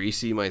how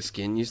greasy my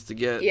skin used to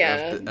get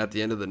Yeah. at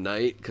the end of the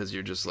night because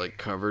you're just like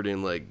covered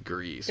in like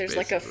grease. There's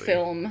like a basically.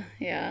 film,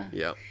 yeah.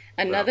 Yep.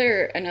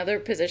 Another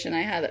position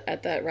I had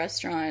at that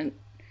restaurant,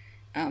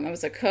 I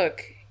was a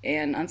cook,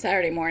 and on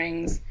Saturday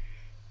mornings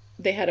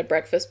they had a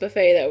breakfast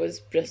buffet that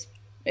was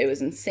it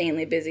was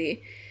insanely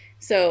busy.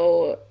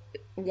 So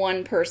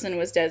one person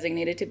was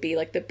designated to be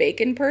like the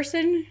bacon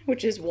person,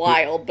 which is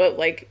wild, but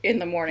like in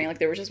the morning, like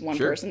there was just one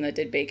Sure. person that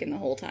did bacon the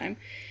whole time.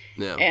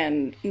 Yeah.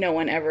 And no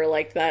one ever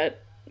liked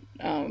that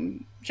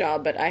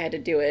job, but I had to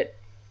do it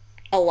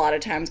a lot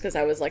of times because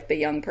I was like the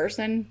young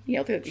person,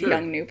 the Sure.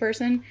 young new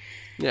person.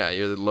 Yeah,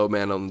 you're the low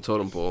man on the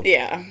totem pole.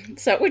 Yeah,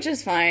 so which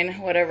is fine,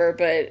 whatever.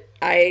 But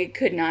I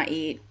could not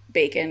eat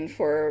bacon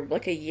for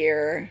like a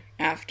year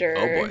after.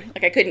 Oh, boy.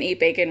 Like I couldn't eat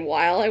bacon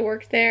while I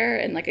worked there,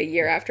 and like a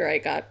year after I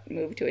got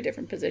moved to a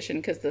different position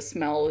because the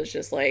smell was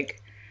just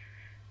like,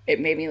 it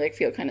made me like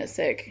feel kind of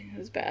sick. It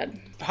was bad.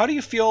 How do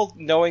you feel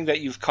knowing that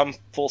you've come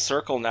full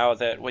circle now,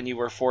 that when you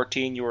were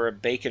 14 you were a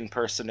bacon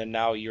person and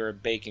now you're a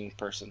baking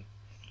person?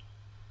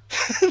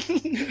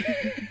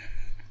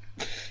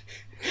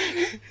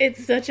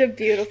 It's such a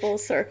beautiful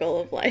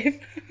circle of life.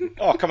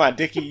 Oh, come on,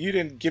 Dickie, you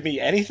didn't give me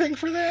anything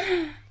for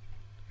that?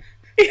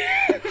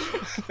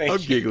 Thank I'm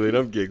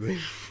you. giggling.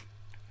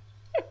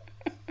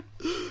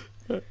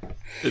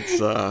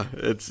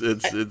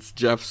 It's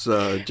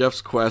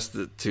Jeff's quest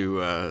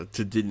to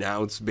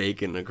denounce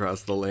bacon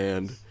across the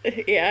land.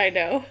 Yeah, I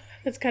know.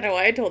 That's kind of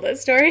why I told that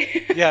story.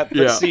 Yeah, but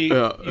Yeah, see,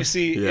 yeah, you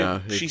see,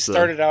 yeah, she it's,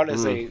 started out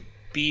as a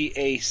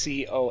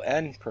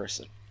BACON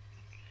person,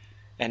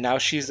 and now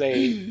she's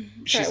a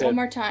one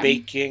more time.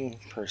 baking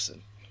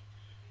person.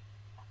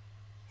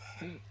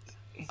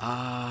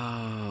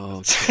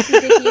 Oh, See,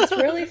 Dickie, it's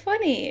really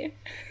funny.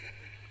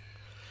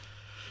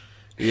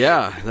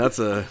 yeah, that's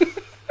a.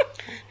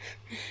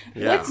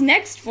 Yeah. What's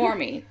next for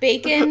me?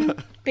 Bacon,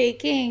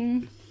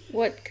 baking.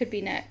 What could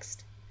be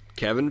next?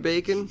 Kevin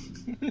Bacon?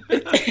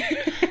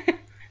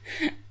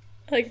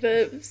 Like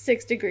the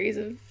 6 degrees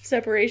of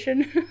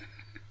separation.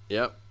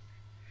 Yep.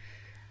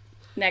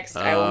 Next,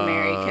 I will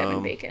marry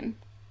Kevin Bacon.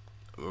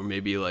 Or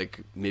maybe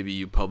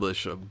you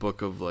publish a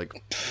book of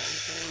like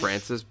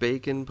Francis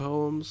Bacon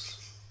poems.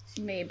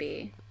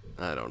 Maybe.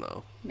 I don't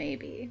know.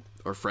 Maybe.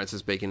 Or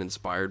Francis Bacon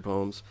inspired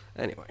poems.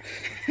 Anyway.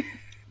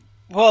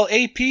 Well,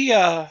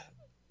 AP,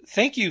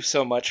 thank you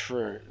so much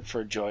for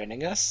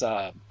joining us.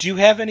 Do you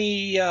have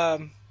any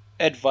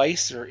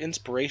advice or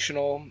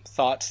inspirational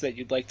thoughts that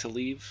you'd like to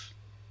leave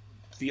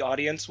the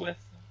audience with?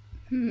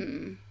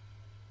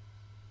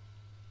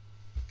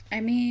 I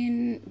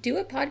mean, do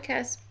a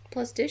podcast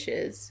plus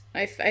dishes.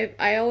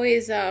 I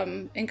always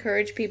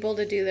encourage people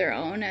to do their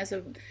own as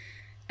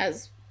I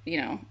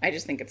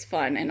just think it's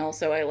fun, and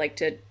also I like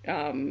to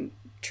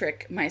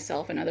trick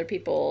myself and other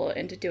people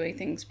into doing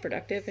things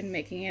productive and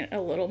making it a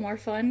little more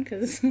fun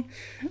because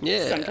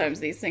Yeah. sometimes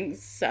these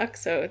things suck.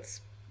 So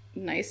it's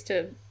nice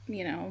to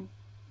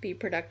be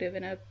productive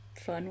in a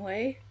fun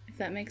way, if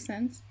that makes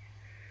sense.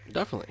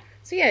 Definitely.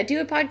 So yeah, do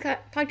a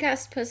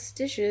podcast plus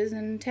dishes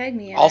and tag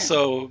me in it.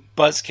 Also,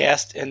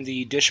 Buzzcast and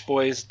the Dish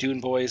Boys,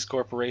 Dune Boys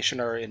Corporation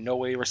are in no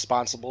way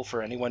responsible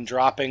for anyone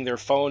dropping their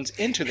phones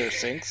into their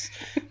sinks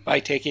by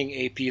taking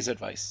AP's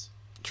advice.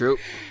 True.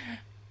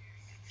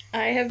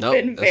 I have Nope,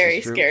 been that's very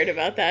just true. scared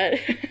about that.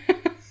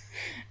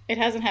 It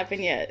hasn't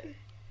happened yet.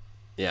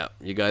 Yeah,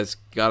 you guys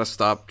gotta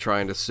stop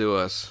trying to sue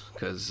us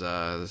because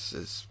this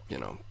is,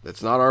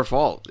 it's not our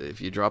fault.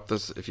 If you drop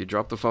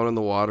the phone in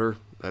the water,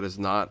 that is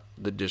not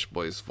the Dish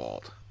Boys'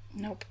 fault.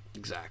 Nope.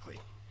 Exactly.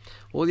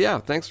 Well, yeah,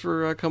 thanks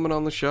for coming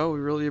on the show. We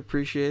really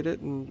appreciate it,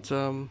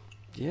 and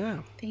yeah,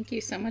 Thank you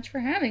so much for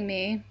having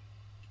me.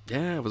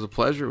 yeah, it was a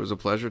pleasure. It was a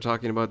pleasure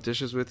talking about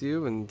dishes with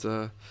you, and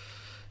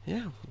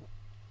yeah,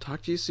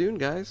 talk to you soon,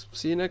 guys.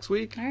 See you next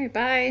week. All right,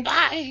 bye.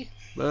 Bye!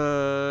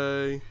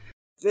 Bye.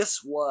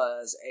 This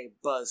was a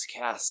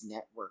Buzzcast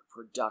Network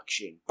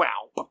production.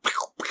 Wow.